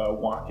start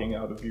walking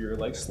out of your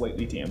like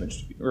slightly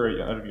damaged, or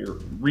out of your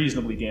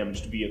reasonably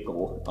damaged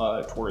vehicle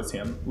towards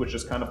him, which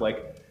is kind of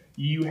like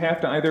you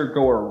have to either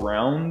go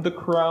around the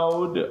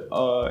crowd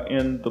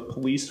and the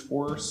police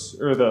force,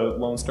 or the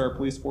Lone Star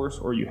police force,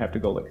 or you have to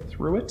go like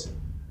through it.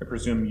 I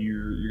presume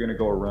you're going to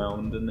go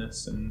around in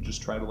this and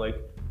just try to like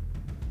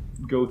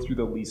go through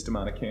the least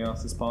amount of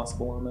chaos as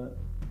possible on that.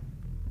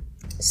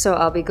 So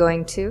I'll be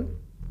going too?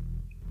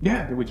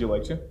 Yeah, would you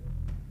like to?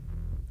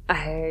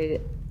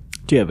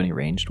 Do you have any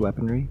ranged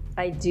weaponry?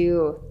 I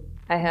do.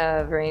 I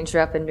have ranged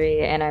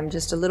weaponry, and I'm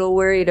just a little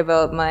worried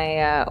about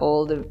my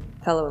old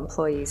fellow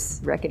employees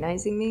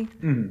recognizing me.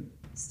 Mm-hmm.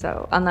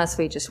 So, unless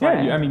we just want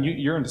to... Yeah, I mean,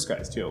 you're in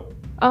disguise, too.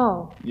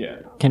 Oh. Yeah.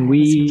 Can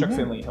we... Chuck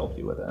Finley help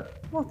you with that.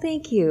 Well,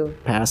 thank you.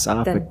 Pass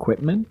off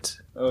equipment?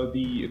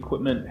 The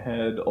equipment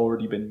had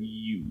already been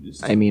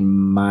used. I mean,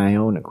 my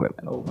own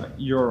equipment. Oh,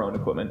 your own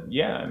equipment.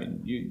 Yeah, I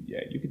mean,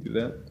 you could do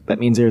that. That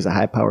means there's a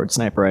high-powered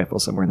sniper rifle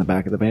somewhere in the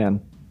back of the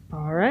van.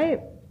 All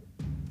right.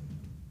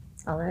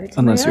 I'll add it to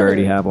Unless you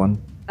already have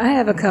one. I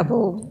have a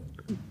couple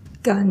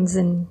guns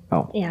and...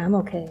 Oh. Yeah, I'm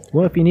okay.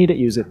 Well, if you need it,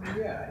 use it.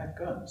 Yeah, I have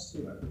guns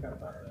too. I forgot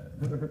about that.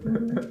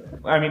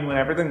 I mean, when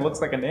everything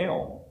looks like a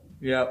nail.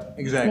 Yeah,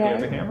 exactly. Yeah.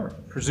 The hammer.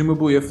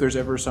 Presumably, if there's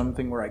ever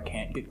something where I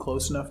can't get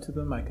close enough to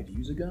them, I could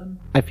use a gun.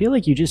 I feel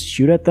like you just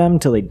shoot at them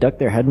till they duck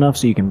their head enough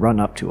so you can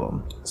run up to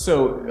them.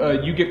 So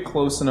you get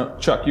close enough,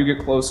 Chuck. You get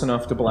close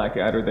enough to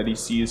Blackadder that he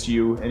sees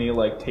you, and he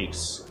like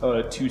takes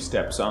 2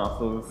 steps off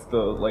of the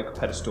like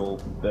pedestal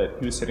that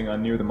he was sitting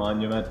on near the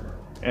monument,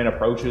 and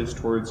approaches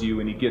towards you.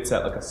 And he gets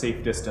at like a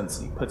safe distance.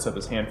 And he puts up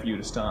his hand for you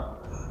to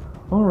stop.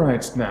 All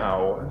right,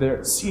 now,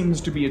 there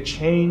seems to be a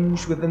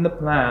change within the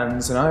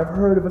plans, and I've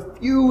heard of a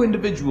few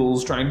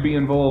individuals trying to be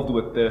involved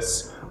with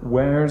this.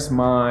 Where's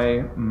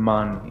my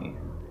money?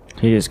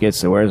 He just gets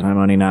to, where's my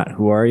money, not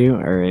who are you?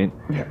 All right.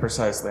 Yeah,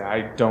 precisely.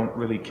 I don't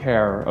really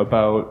care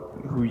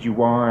about who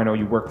you are. I know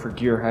you work for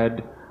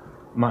Gearhead.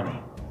 Money.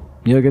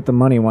 You'll get the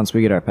money once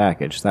we get our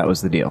package. That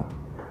was the deal.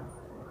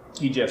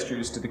 He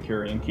gestures to the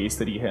carrying case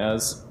that he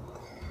has.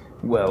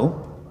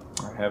 Well,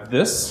 I have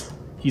this.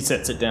 He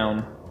sets it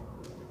down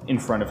in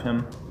front of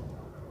him.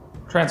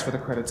 Transfer the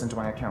credits into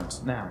my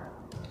account, now.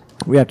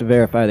 We have to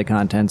verify the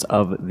contents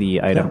of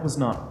the item. That was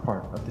not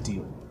part of the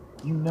deal.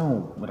 You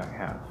know what I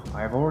have. I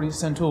have already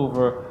sent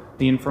over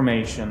the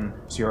information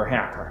to your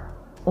hacker.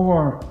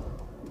 Or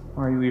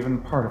are you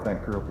even part of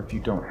that group if you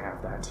don't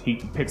have that? He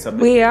picks up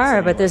the We case are,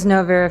 and but there's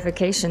no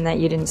verification that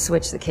you didn't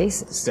switch the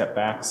cases. step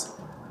backs.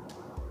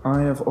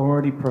 I have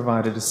already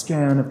provided a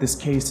scan of this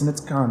case and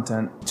its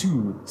content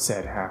to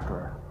said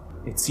hacker.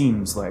 It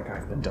seems like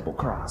I've been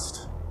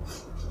double-crossed.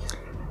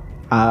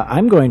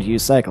 I'm going to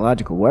use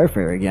psychological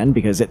warfare again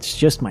because it's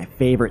just my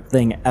favorite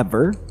thing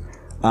ever.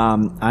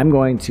 I'm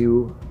going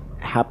to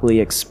happily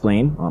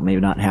explain, well,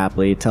 maybe not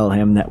happily, tell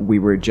him that we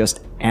were just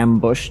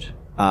ambushed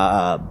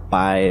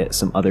by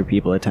some other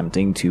people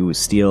attempting to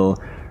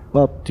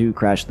to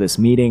crash this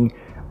meeting,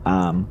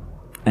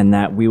 and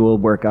that we will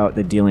work out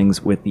the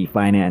dealings with the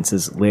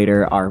finances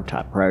later. Our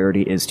top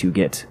priority is to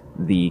get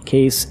the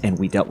case, and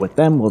we dealt with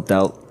them.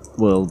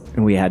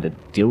 And we had to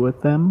deal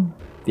with them.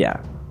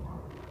 Yeah.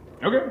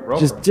 Okay, roll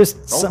for it. Just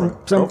Roll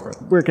some for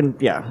it. working.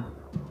 Yeah.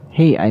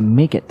 Hey, I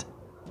make it.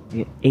 I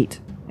get 8,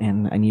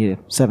 and I need a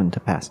 7 to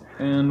pass.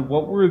 And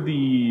what were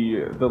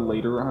the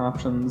later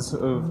options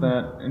of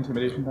that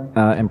intimidation thing?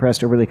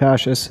 Impressed, overly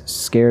cautious,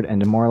 scared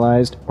and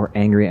demoralized, or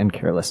angry and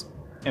careless.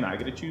 And I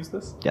get to choose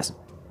this? Yes.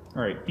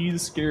 All right,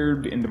 he's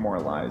scared and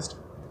demoralized.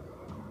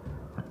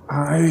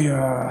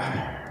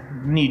 I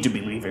need to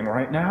be leaving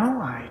right now.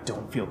 I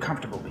don't feel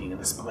comfortable being in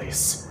this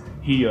place.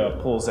 He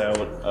pulls out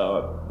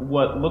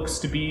what looks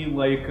to be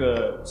like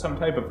some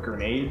type of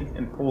grenade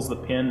and pulls the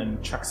pin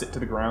and chucks it to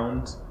the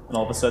ground. And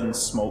all of a sudden,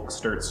 smoke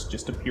starts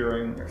just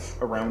appearing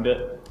around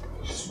it.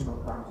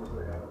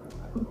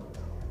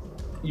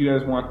 You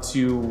guys want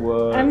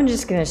to... I'm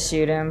just gonna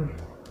shoot him.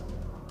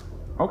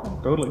 Okay,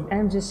 totally.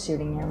 I'm just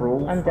shooting him.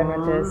 Roll I'm done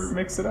with this.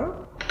 Mix it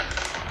up.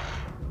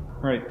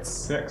 Right,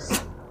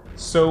 6.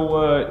 So,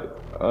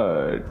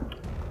 I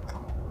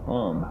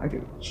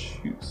gotta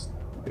choose.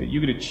 You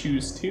get to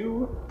choose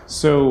 2.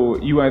 So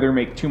you either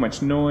make too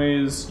much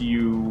noise,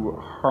 you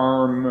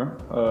harm,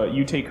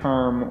 you take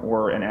harm,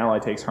 or an ally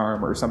takes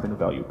harm, or something of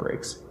value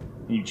breaks.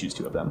 You choose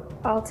 2 of them.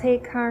 I'll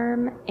take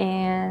harm,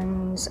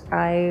 and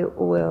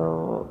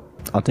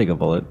I'll take a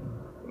bullet.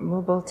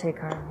 We'll both take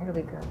harm. It'll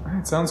be good. All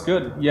right, sounds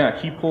good.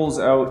 Yeah, he pulls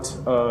out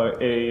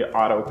a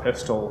auto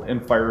pistol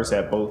and fires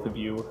at both of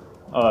you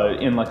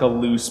in like a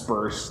loose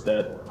burst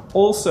that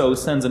also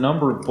sends a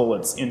number of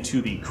bullets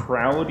into the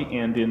crowd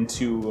and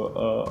into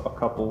a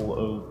couple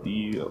of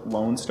the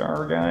Lone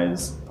Star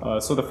guys.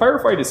 So the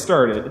firefight has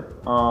started.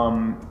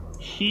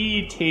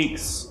 He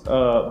takes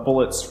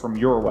bullets from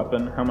your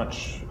weapon. How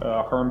much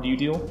harm do you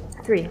deal?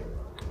 3.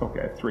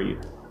 Okay, 3.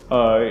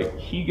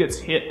 He gets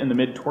hit in the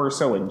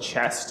mid-torso and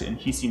chest, and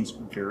he seems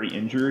very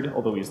injured,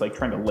 although he's like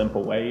trying to limp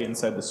away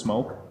inside the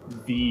smoke.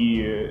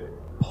 The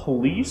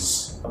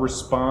police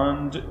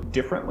respond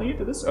differently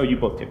to this. Oh, you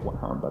both take 1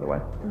 harm, by the way.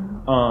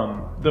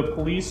 Mm-hmm. The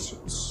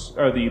police,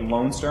 or the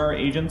Lone Star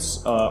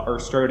agents, are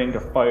starting to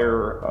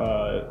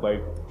fire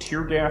like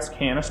tear gas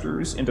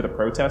canisters into the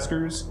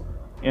protesters,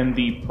 and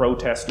the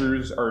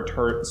protesters are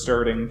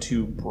starting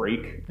to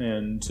break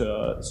and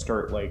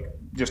start like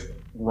just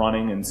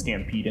running and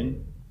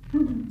stampeding.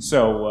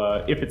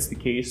 So if it's the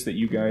case that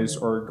you guys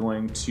are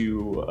going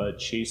to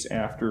chase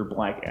after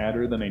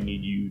Blackadder, then I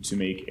need you to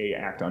make a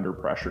act under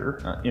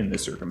pressure in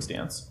this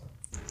circumstance.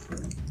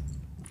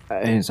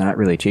 It's not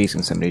really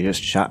chasing somebody,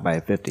 just shot by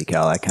a 50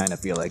 cal. I kind of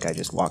feel like I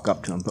just walk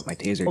up to him, put my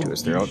taser to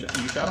his throat.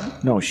 You shot him?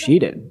 No, she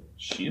did.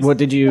 What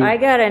did you... I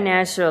got a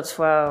natural I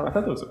 12.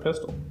 thought that was a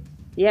pistol.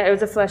 Yeah, it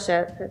was a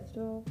flechette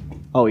pistol.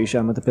 Oh, you shot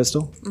him with a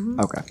pistol? Mm-hmm.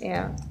 Okay.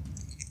 Yeah.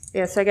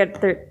 Yeah, so I got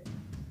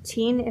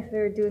 13 if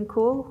they're doing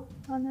cool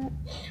on that.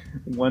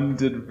 One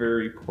did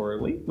very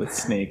poorly with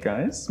Snake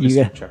Eyes, You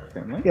Mr. got- Chuck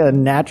Finley. I got a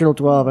natural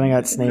 12 and I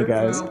got snake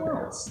eyes.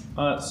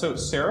 So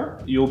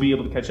Sarah, you'll be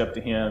able to catch up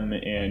to him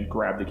and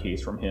grab the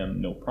case from him,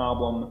 no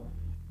problem.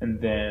 And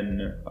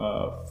then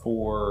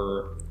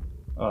for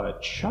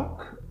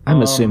Chuck,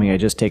 I'm assuming I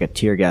just take a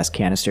tear gas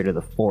canister to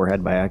the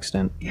forehead by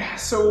accident. yeah.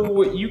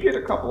 So you get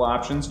a couple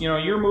options. You know,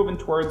 you're moving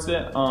towards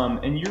it,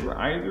 and you're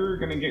either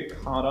going to get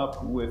caught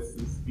up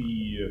with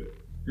the.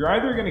 You're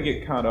either going to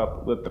get caught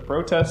up with the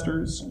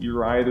protesters,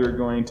 you're either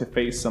going to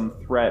face some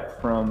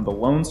threat from the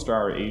Lone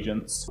Star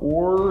agents,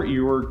 or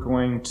you're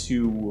going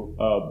to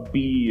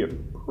be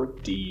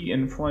pretty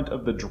in front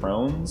of the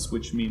drones,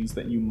 which means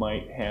that you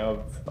might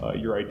have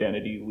your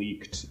identity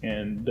leaked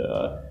and,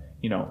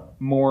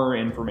 more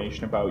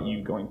information about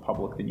you going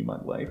public than you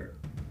might like.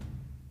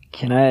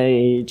 Can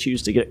I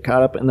choose to get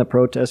caught up in the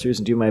protesters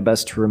and do my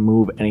best to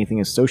remove anything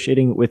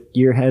associating with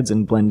gearheads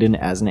and blend in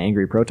as an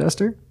angry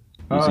protester?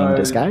 Using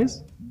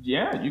disguise?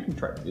 Yeah, you can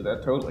try to do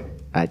that, totally.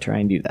 I try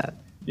and do that.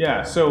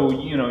 Yeah, so,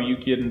 you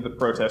get into the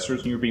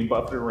protesters and you're being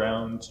buffed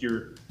around,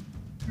 you're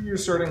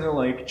starting to,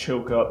 like,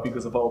 choke up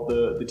because of all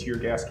the tear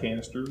gas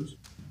canisters.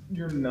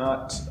 You're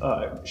not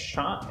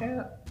shot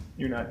at,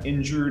 you're not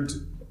injured,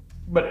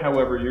 but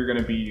however, you're going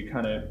to be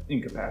kind of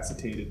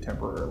incapacitated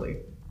temporarily.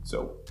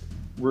 So,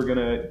 we're going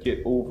to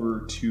get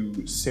over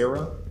to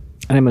Sarah.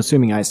 And I'm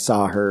assuming I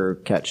saw her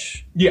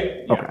catch...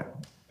 Yeah. Okay.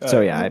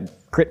 So yeah, I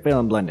crit fail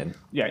and blend in.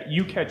 Yeah,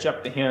 you catch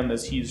up to him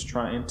as he's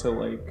trying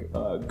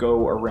to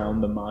go around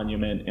the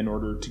monument in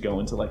order to go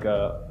into like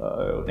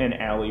an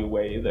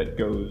alleyway that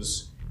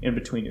goes in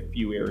between a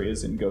few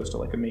areas and goes to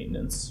like a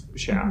maintenance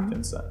shaft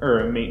inside,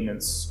 or a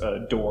maintenance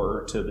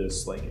door to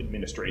this like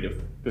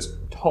this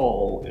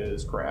tall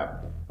as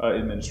crap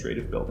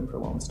administrative building for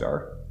Lone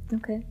Star.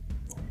 Okay.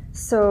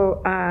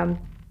 So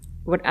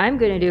what I'm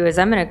going to do is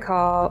I'm going to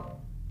call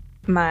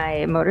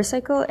my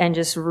motorcycle and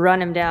just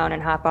run him down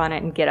and hop on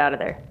it and get out of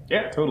there.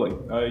 Yeah, totally.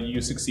 You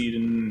succeed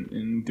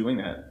in doing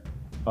that.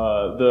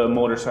 The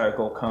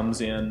motorcycle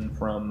comes in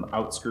from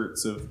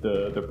outskirts of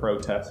the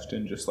protest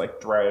and just like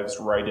drives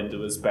right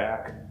into his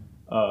back,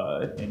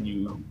 and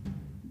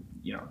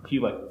he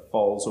like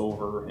falls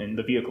over and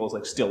the vehicle is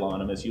like still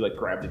on him as you like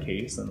grab the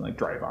case and like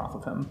drive off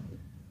of him.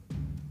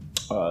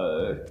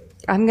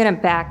 I'm gonna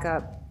back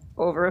up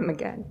over him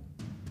again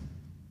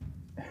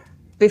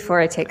before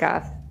I take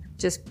off.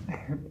 Just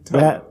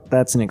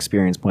That's an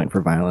experience point for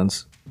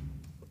violence.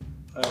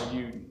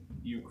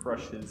 You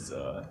crush his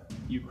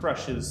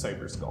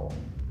cyber skull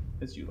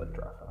as you let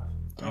drive off.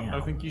 Damn.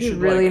 I think you he should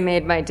really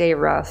made my day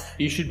rough.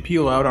 You should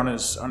peel out on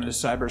his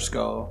cyber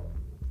skull.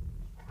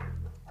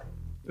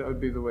 That would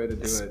be the way to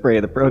do it.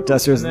 Spray the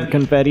protesters with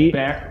confetti.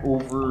 Back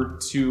over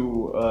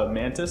to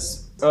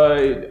Mantis.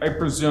 I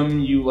presume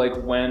you like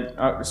went.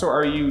 So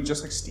are you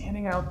just like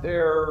standing out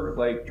there,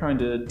 like trying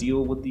to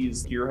deal with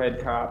these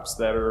gearhead cops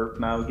that are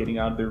now getting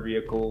out of their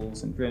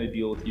vehicles and trying to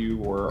deal with you,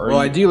 or are Well,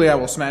 you... ideally, I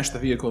will smash the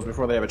vehicles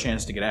before they have a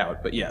chance to get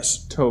out. But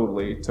yes,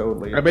 Totally.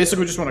 I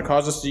basically just want to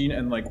cause a scene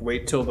and like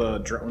wait till the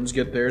drones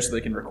get there so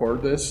they can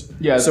record this.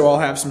 Yeah. So I'll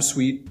have some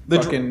sweet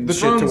fucking the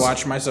shit drones- to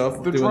watch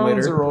myself The doing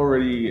drones later. are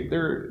already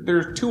there.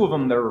 There's two of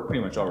them that are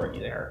pretty much already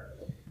there.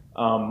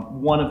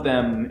 One of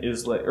them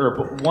is like,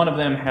 or one of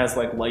them has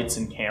like lights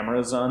and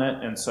cameras on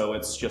it, and so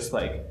it's just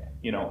like,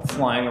 you know,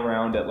 flying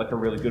around at like a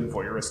really good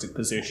voyeuristic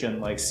position,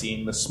 like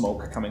seeing the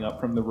smoke coming up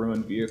from the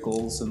ruined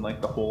vehicles and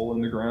like the hole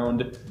in the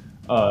ground.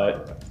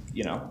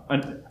 You know,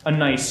 a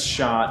nice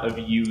shot of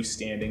you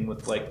standing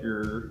with like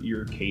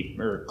your cape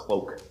or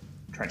cloak,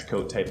 trench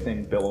coat type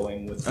thing,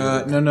 billowing with.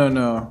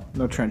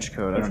 No trench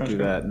coat. I don't trench do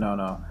coat? that.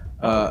 No.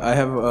 I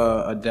have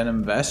a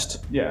denim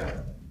vest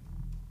Yeah.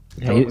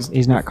 Yeah,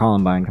 he's not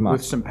Columbine. Come on.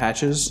 with some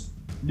patches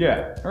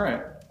Yeah. All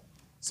right.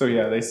 So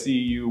yeah, they see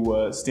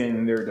you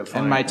standing there defiantly.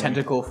 and my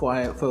tentacle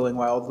flailing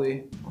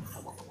wildly.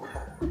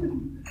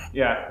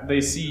 Yeah,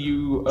 they see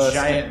you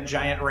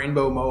Giant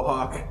rainbow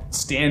mohawk.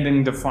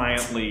 standing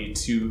defiantly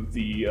to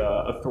the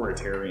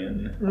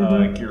authoritarian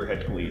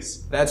gearhead police.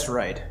 That's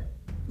right.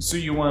 So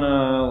you want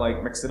to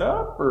like mix it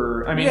up,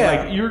 or I mean,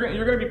 Yeah. like you're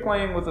going to be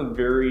playing with a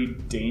very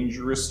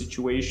dangerous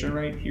situation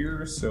right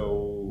here.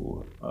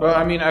 So Well,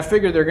 I mean, I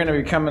figured they're going to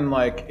be coming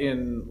like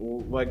in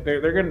like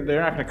they're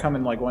not going to come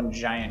in like one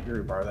giant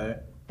group, are they?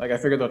 Like I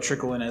figure they'll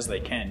trickle in as they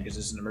can because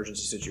it's an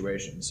emergency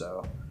situation.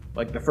 So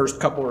like the first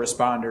couple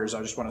responders,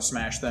 I just want to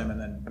smash them and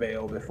then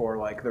bail before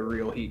like the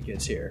real heat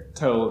gets here.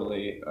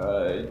 totally,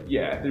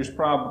 yeah. There's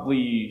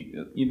probably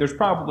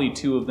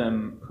two of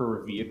them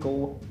per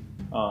vehicle,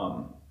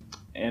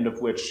 and of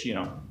which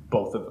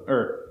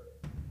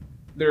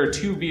there are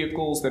two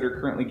vehicles that are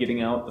currently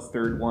getting out. The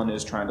third one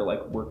is trying to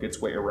like work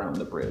its way around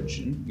the bridge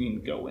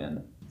and go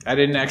in. I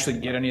didn't actually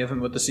get any of them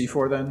with the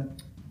C4 then.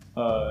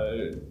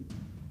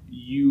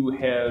 You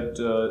had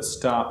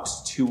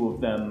stopped two of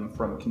them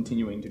from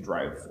continuing to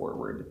drive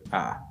forward.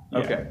 Ah, Yeah.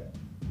 okay.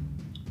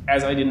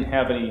 As I didn't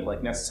have any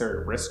like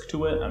necessary risk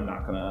to it, I'm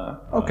not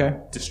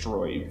gonna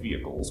destroy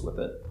vehicles with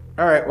it.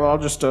 All right. Well, I'll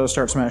just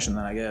start smashing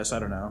then. I guess I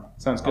don't know.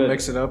 Sounds I'll good.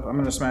 mix it up. I'm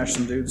gonna smash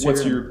some dudes.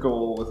 What's here. your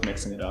goal with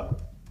mixing it up,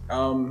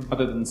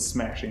 other than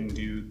smashing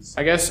dudes?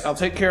 I guess I'll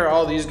take care of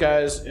all these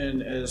guys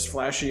in as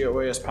flashy a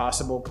way as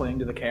possible, playing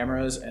to the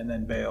cameras, and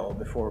then bail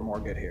before more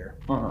get here.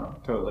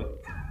 Totally.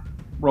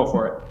 Roll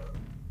for it.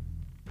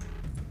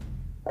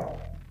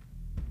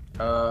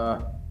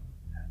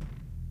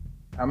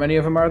 How many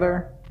of them are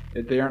there?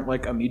 They aren't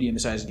like a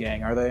medium-sized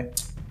gang, are they?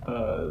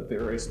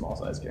 They're a small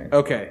size gang.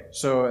 Okay,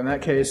 so in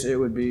that case, it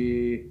would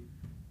be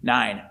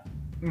 9.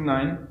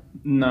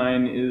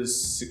 9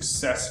 is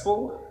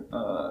successful.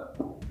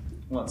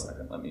 1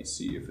 second. Let me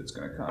see if it's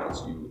going to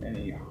cause you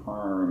any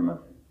harm.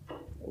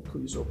 Oh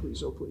please! Oh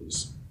please! Oh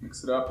please!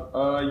 Mix it up.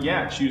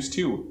 Yeah, choose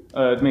 2.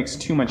 It makes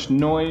too much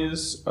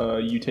noise.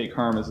 You take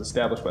harm as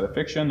established by the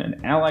fiction.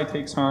 An ally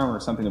takes harm, or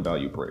something of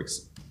value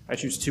breaks. I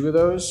choose 2 of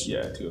those.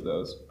 Yeah, 2 of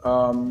those.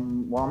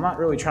 Well, I'm not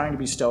really trying to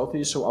be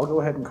stealthy, so I'll go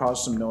ahead and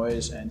cause some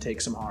noise and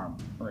take some harm.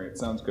 All right,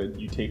 sounds good.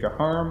 You take a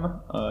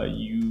harm.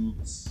 You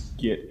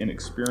get an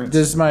experience.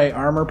 Does my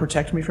armor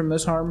protect me from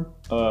this harm?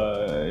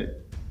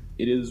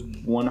 It is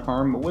 1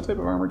 harm. What type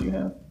of armor do you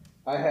have?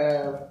 I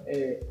have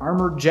a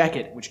armored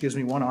jacket, which gives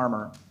me 1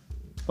 armor.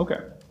 Okay.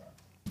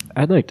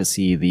 I'd like to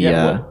see the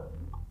Yeah,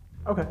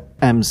 Okay.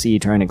 MC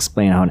try and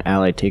explain how an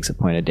ally takes a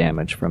point of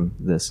damage from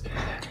this.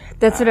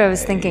 That's what I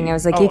was thinking. I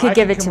was like, you could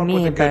give it to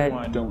me, but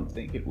I don't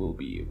think it will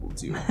be able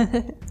to.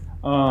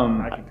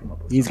 I can come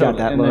up with He's got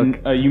that and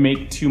look. then you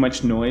make too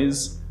much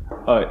noise.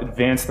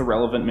 Advance the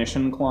relevant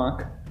mission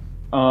clock.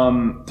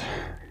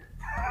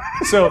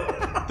 So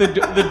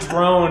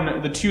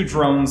the 2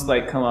 drones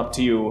like come up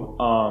to you,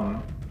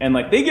 and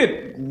like they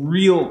get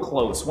real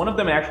close. One of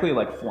them actually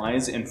like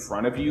flies in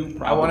front of you.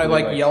 I want to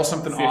probably, like yell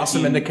something 15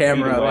 awesome in the feet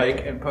camera, away.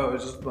 like and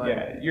pose. Like,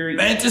 Yeah, you're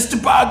Mantis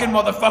Toboggan,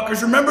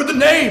 motherfuckers! Remember the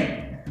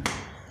name.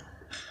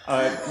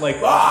 like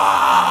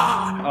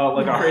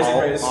Crazy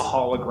a face.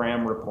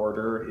 hologram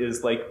reporter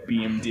is like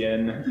beamed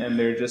in, and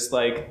they're just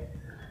like,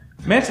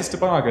 Mantis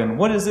Toboggan,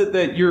 what is it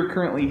that you're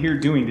currently here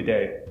doing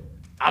today?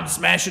 I'm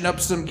smashing up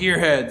some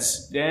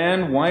gearheads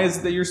And why is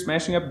it that you're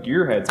smashing up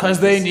gearheads?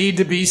 because they Mantis? need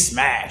to be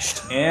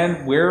smashed.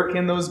 And where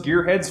can those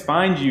gearheads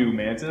find you,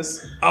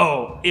 Mantis?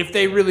 Oh, if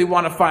they really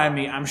want to find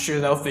me, I'm sure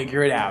they'll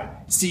figure it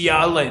out. See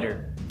y'all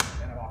later.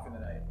 And I'm off in the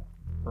night.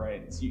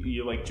 Right, so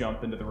you like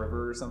jump into the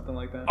river or something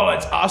like that? Oh,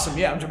 that's awesome!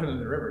 Yeah, I'm jumping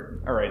into the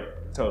river. All right,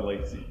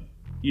 totally.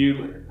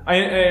 I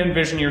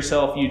envision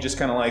yourself, you just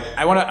kind of like,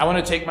 I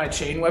want to take my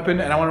chain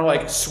weapon and I want to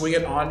like swing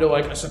it onto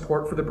like a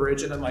support for the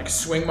bridge and then like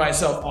swing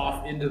myself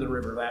off into the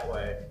river that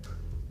way,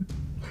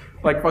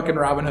 like fucking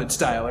Robin Hood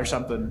style or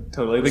something.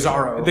 totally.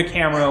 Zorro. The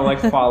camera like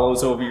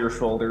follows over your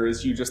shoulder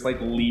as you just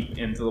like leap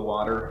into the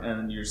water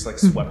and you're just like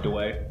swept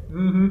away.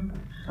 Mm-hmm.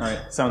 All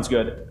right, sounds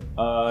good.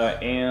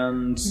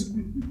 And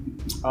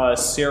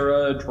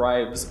Sarah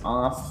drives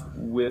off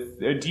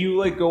do you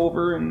like go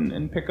over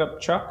and pick up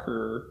Chuck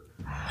or?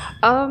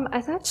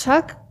 I thought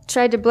Chuck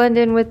tried to blend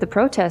in with the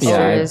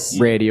protesters.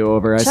 Radio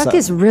over. Chuck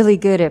is really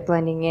good at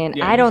blending in.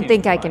 Yeah, I you don't can't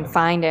think I find can him.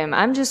 find him.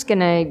 I'm just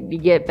gonna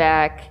get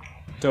back.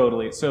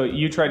 Totally. So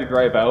you try to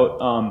drive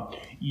out.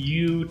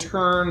 You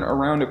turn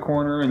around a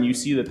corner and you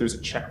see that there's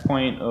a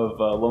checkpoint of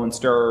Lone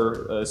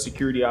Star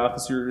security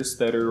officers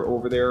that are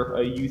over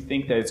there. You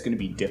think that it's going to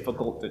be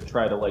difficult to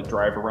try to like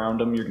drive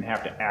around them. You're going to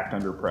have to act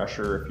under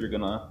pressure if you're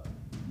going to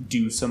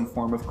do some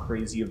form of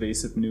crazy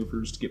evasive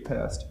maneuvers to get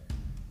past.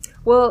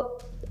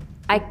 Well,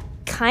 I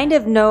kind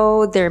of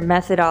know their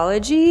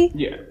methodology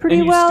pretty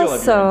and you well. still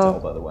have your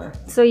intel, by the way.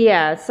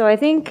 So I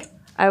think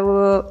I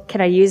will. Can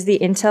I use the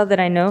intel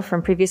that I know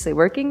from previously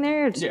working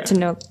there to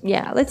know?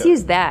 Yeah, let's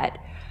use that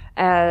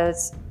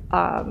as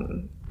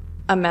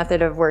a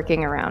method of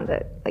working around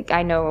it. Like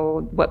I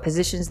know what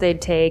positions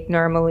they'd take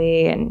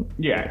normally and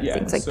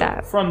things like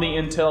that. From the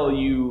intel,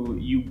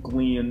 you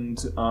gleaned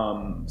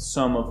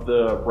some of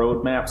the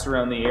road maps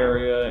around the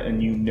area,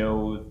 and you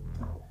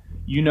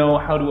know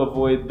how to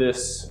avoid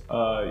this.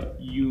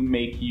 You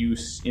make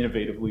use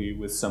innovatively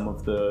with some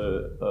of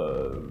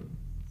the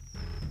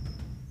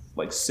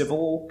like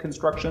civil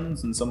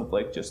constructions and some of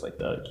like just like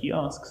the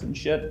kiosks and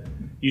shit.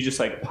 You just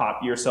like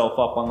pop yourself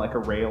up on like a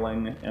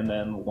railing and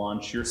then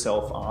launch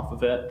yourself off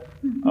of it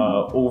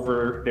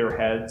over their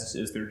heads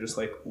as they're just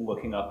like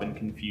looking up in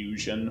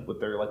confusion with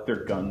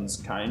their guns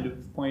kind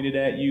of pointed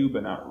at you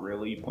but not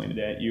really pointed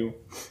at you.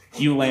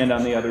 You land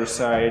on the other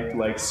side,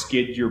 like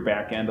skid your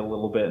back end a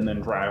little bit and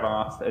then drive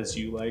off as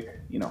you wave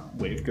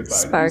goodbye.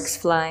 Sparks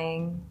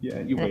flying. Yeah,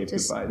 you wave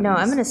goodbye. No,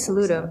 I'm gonna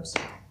salute them.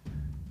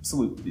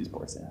 Salute these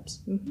poor saps.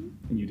 And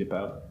you dip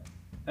out.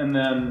 And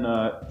then,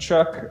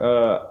 Chuck,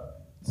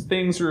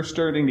 things are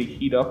starting to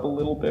heat up a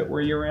little bit where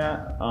you're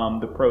at.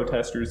 The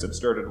protesters have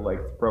started to,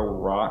 like, throw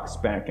rocks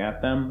back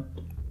at them.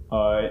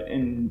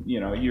 And,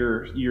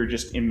 you're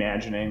just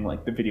imagining,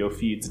 like, the video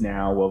feeds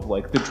now of,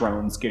 like, the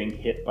drones getting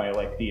hit by,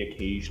 like, the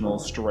occasional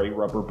stray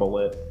rubber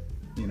bullet,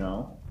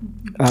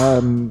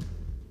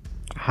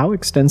 How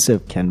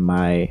extensive can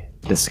my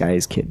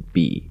disguise kit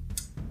be?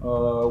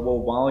 Well,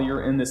 while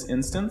you're in this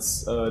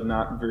instance,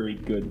 not very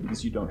good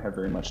because you don't have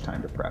very much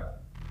time to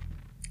prep.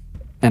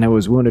 And I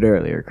was wounded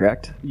earlier,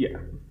 correct? Yeah.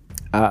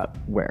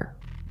 Where?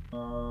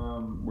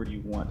 Where do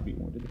you want to be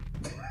wounded?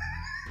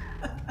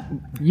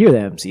 You're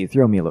the MC.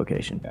 Throw me a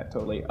location. Yeah,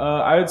 totally.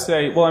 I would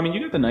say, well, I mean,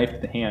 you got the knife to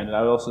the hand, and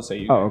I would also say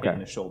you got hit in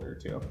the shoulder,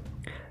 too.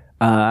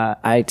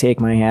 I take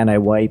my hand, I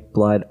wipe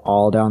blood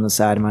all down the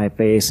side of my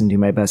face and do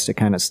my best to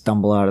kind of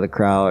stumble out of the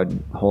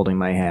crowd holding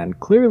my hand,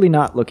 clearly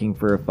not looking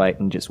for a fight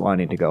and just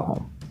wanting to go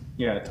home.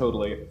 Yeah,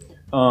 totally.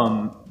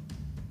 Up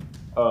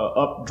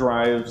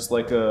drives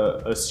like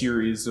a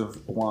series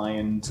of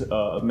blind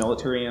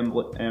military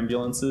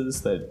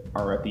ambulances that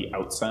are at the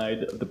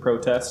outside of the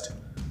protest.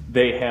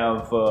 They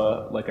have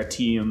like a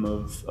team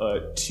of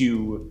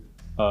two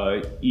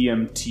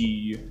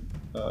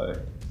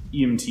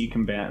EMT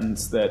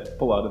combatants that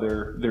pull out of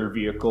their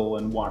vehicle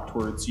and walk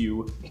towards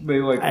you. They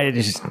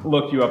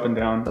look you up and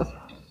down.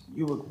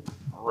 You look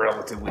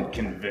relatively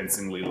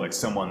convincingly like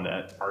someone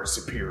that our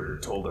superior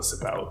told us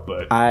about,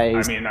 but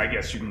I mean, I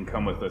guess you can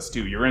come with us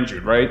too. You're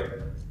injured, right?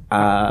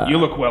 You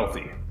look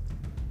wealthy.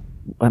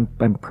 I'm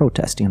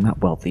protesting. I'm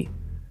not wealthy.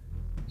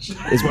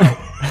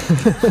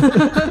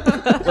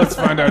 Let's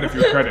find out if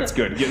your credit's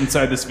good. Get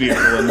inside this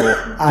vehicle and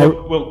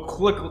we'll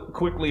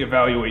quickly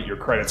evaluate your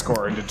credit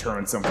score and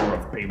determine some form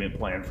of payment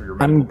plan for your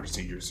medical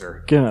procedures,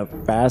 sir. Gonna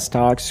fast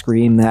talk,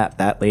 scream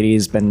that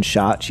lady's been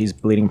shot. She's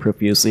bleeding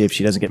profusely. If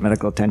she doesn't get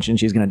medical attention,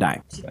 she's gonna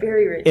die. She's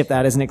very rich. If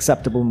that is an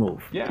acceptable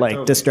move,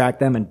 totally. Distract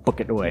them and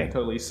book it away. Yeah,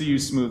 totally. So you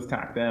smooth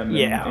talk them,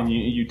 and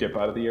you dip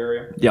out of the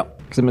area. Yep.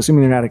 Because I'm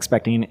assuming they're not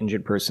expecting an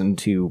injured person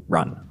to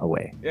run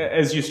away.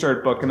 As you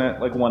start booking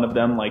it, like one of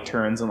them like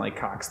turns and like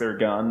cocks their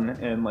gun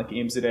and like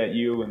aims it at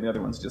you, and the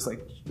other one's just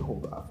like,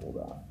 hold off.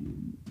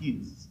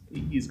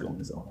 He's going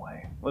his own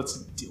way. Let's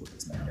deal with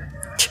this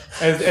matter.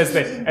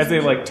 As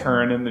they like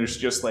turn, and there's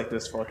just like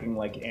this fucking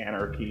like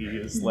anarchy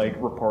is like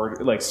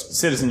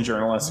citizen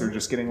journalists are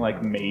just getting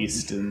like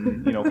maced,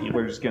 and people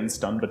are just getting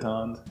stun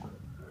batoned.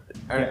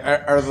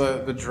 Are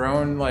the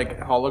drone like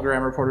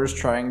hologram reporters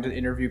trying to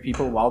interview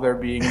people while they're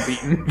being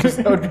beaten? Because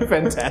that would be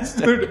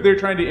fantastic. They're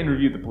trying to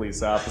interview the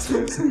police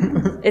officers.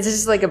 It's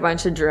just like a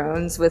bunch of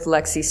drones with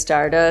Lexi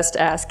Stardust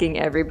asking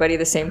everybody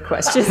the same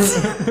questions.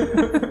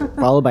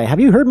 Followed by, have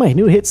you heard my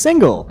new hit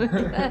single?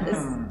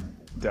 Yes.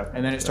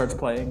 And then it starts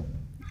playing.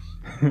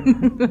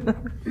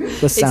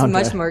 It's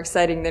much more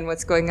exciting than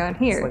what's going on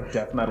here. It's like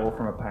death metal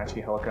from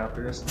Apache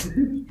helicopters.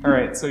 All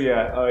right, so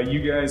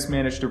you guys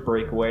managed to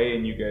break away,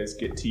 and you guys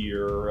get to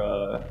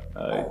your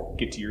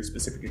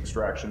specific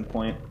extraction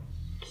point.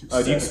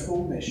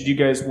 Do you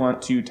guys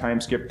want to time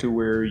skip to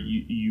where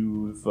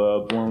you've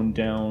blown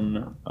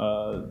down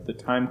the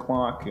time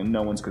clock, and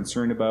no one's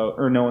concerned about,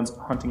 or no one's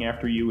hunting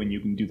after you, and you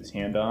can do this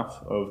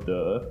handoff of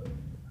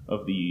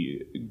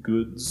the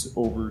goods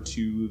over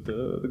to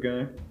the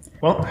guy?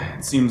 Well,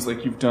 it seems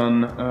like you've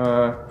done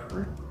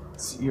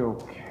the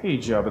okay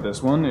job of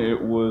this one.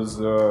 It was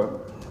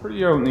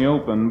pretty out in the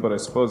open, but I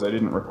suppose I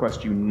didn't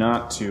request you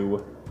not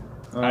to.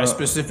 I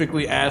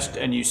specifically asked,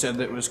 and you said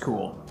that it was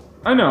cool.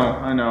 I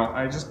know.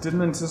 I just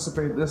didn't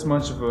anticipate this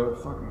much of a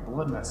fucking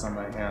blood mess on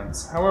my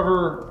hands.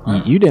 However,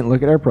 You didn't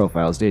look at our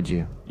profiles, did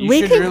you? You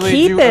We should can really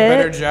keep do it. a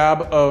better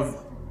job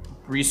of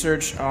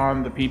research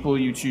on the people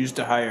you choose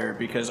to hire,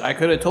 because I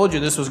could have told you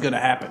this was going to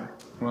happen.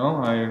 well,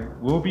 I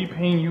will be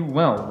paying you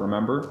well,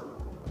 remember?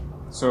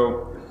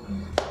 So,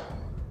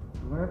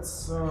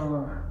 let's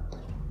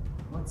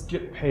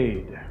get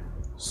paid.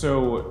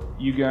 So,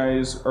 you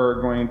guys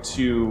are going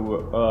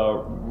to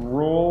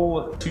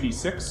roll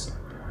 2d6,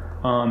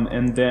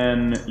 and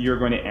then you're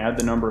going to add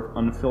the number of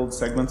unfilled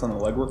segments on the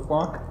legwork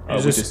block.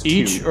 Is which this is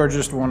each 2. or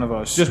just one of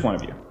us? Just one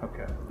of you.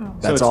 Okay. So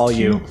That's it's all 2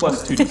 you.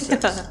 plus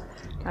 2d6.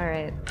 All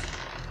right.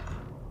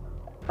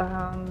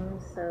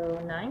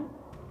 So 9?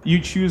 You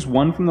choose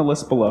one from the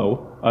list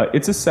below.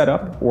 It's a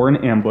setup or an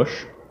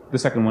ambush. The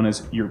second one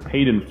is you're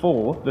paid in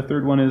full. The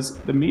third one is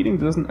the meeting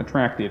doesn't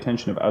attract the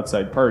attention of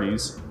outside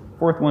parties.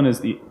 Fourth one is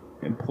the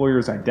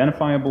employer's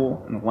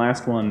identifiable. And the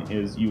last one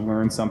is you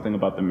learn something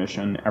about the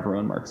mission.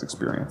 Everyone marks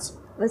experience.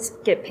 Let's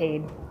get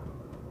paid.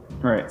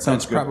 All right,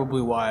 sounds That's good.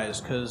 probably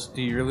wise, because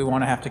do you really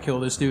want to have to kill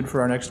this dude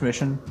for our next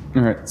mission?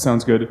 All right,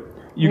 sounds good.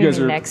 You Maybe guys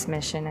are next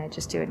mission. I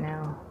just do it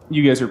now.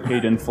 You guys are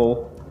paid in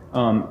full.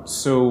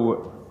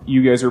 So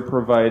you guys are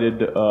provided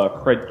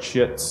cred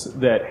chits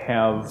that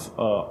have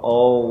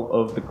all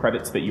of the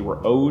credits that you were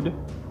owed.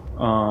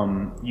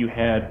 You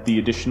had the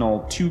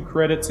additional 2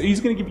 credits. He's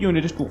going to give you an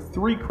additional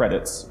 3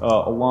 credits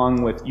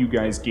along with you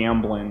guys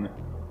gambling.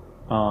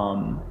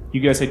 You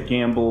guys had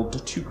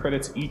gambled 2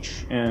 credits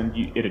each, and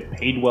it had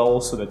paid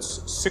well, so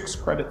that's 6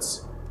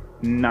 credits,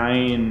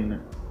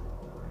 9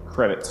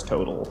 credits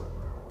total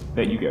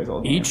that you guys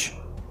all gained.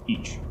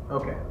 Each.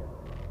 Okay.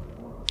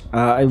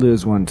 I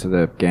lose one to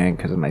the gang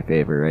because of my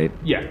favor, right?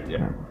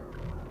 Yeah.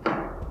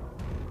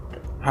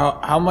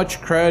 How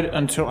much cred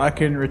until I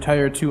can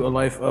retire to a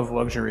life of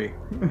luxury?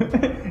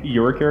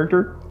 Your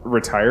character?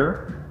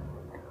 Retire?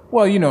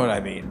 Well, you know what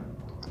I mean.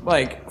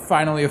 Like,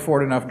 finally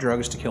afford enough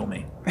drugs to kill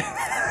me.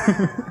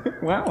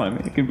 Well, I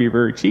mean, it can be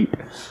very cheap.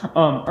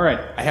 All right.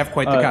 I have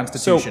quite the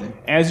constitution. So,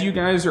 as you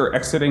guys are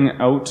exiting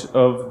out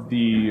of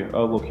the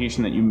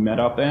location that you met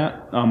up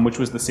at, which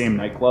was the same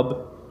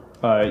nightclub,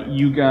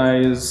 you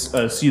guys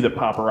see the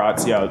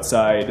paparazzi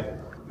outside.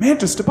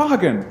 Mantis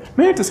Toboggan!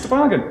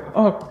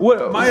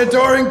 What? My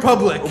adoring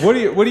public! What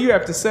do you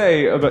have to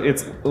say about?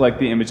 It's like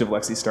the image of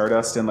Lexi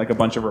Stardust and like a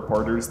bunch of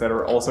reporters that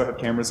are also have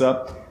cameras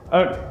up.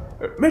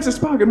 Mantis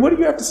Toboggan, what do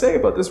you have to say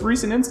about this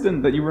recent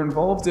incident that you were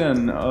involved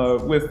in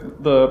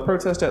with the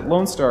protest at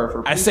Lone Star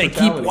for? I police say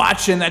brutality? keep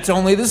watching, that's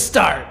only the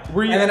start.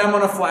 Were you- And then I'm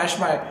gonna flash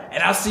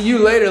and I'll see you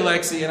later,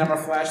 Lexi, and I'm gonna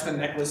flash the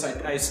necklace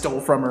I stole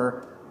from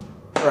her,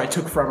 or I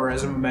took from her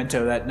as a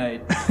memento that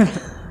night.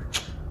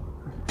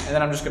 And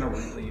then I'm just gonna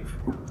leave.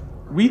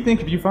 We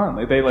think of you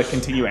fondly. They like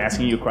continue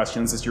asking you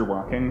questions as you're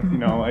walking.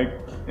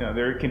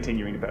 They're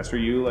continuing to pester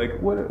you.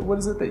 Like, what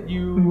is it that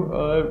you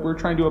were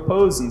trying to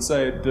oppose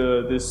inside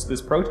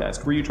this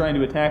protest? Were you trying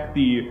to attack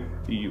the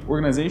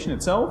organization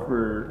itself,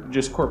 or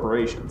just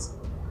corporations?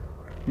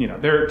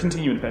 They're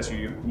continuing to pester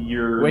you.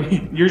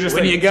 You're just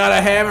when like, you got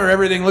a hammer,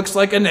 everything looks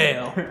like a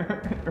nail.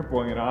 You're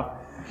pulling it off.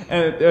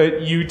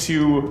 And you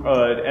two,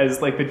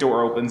 as like the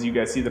door opens, you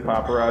guys see the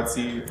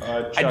paparazzi.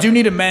 I Chuck, do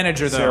need a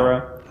manager, though.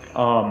 Sarah.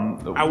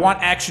 I want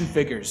action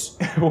figures.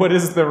 What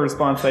is the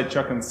response that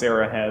Chuck and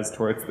Sarah has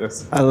towards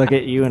this? I look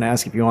at you and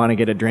ask if you want to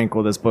get a drink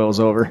while this boils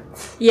over.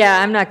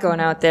 Yeah, I'm not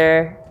going out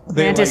there.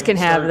 Mantis like, can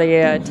have start the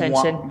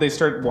attention. They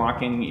start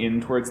walking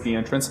in towards the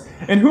entrance.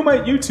 And who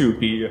might you two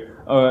be?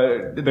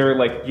 They're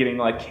like getting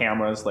like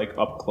cameras like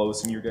up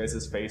close in your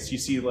guys' face. You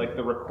see like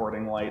the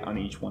recording light on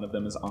each one of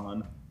them is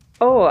on.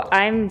 Oh,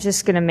 I'm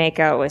just going to make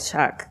out with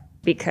Chuck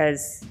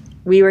because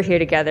we were here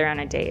together on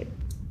a date.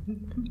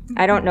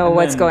 I don't know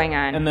what's going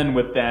on. And then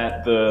with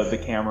that,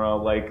 the camera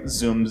like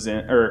zooms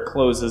in or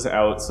closes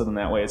out, so then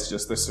that way it's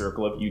just the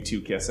circle of you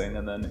two kissing,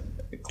 and then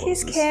it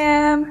closes. Kiss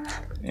cam.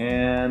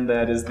 And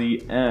that is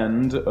the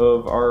end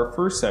of our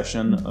first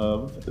session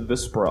of The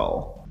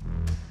Sprawl.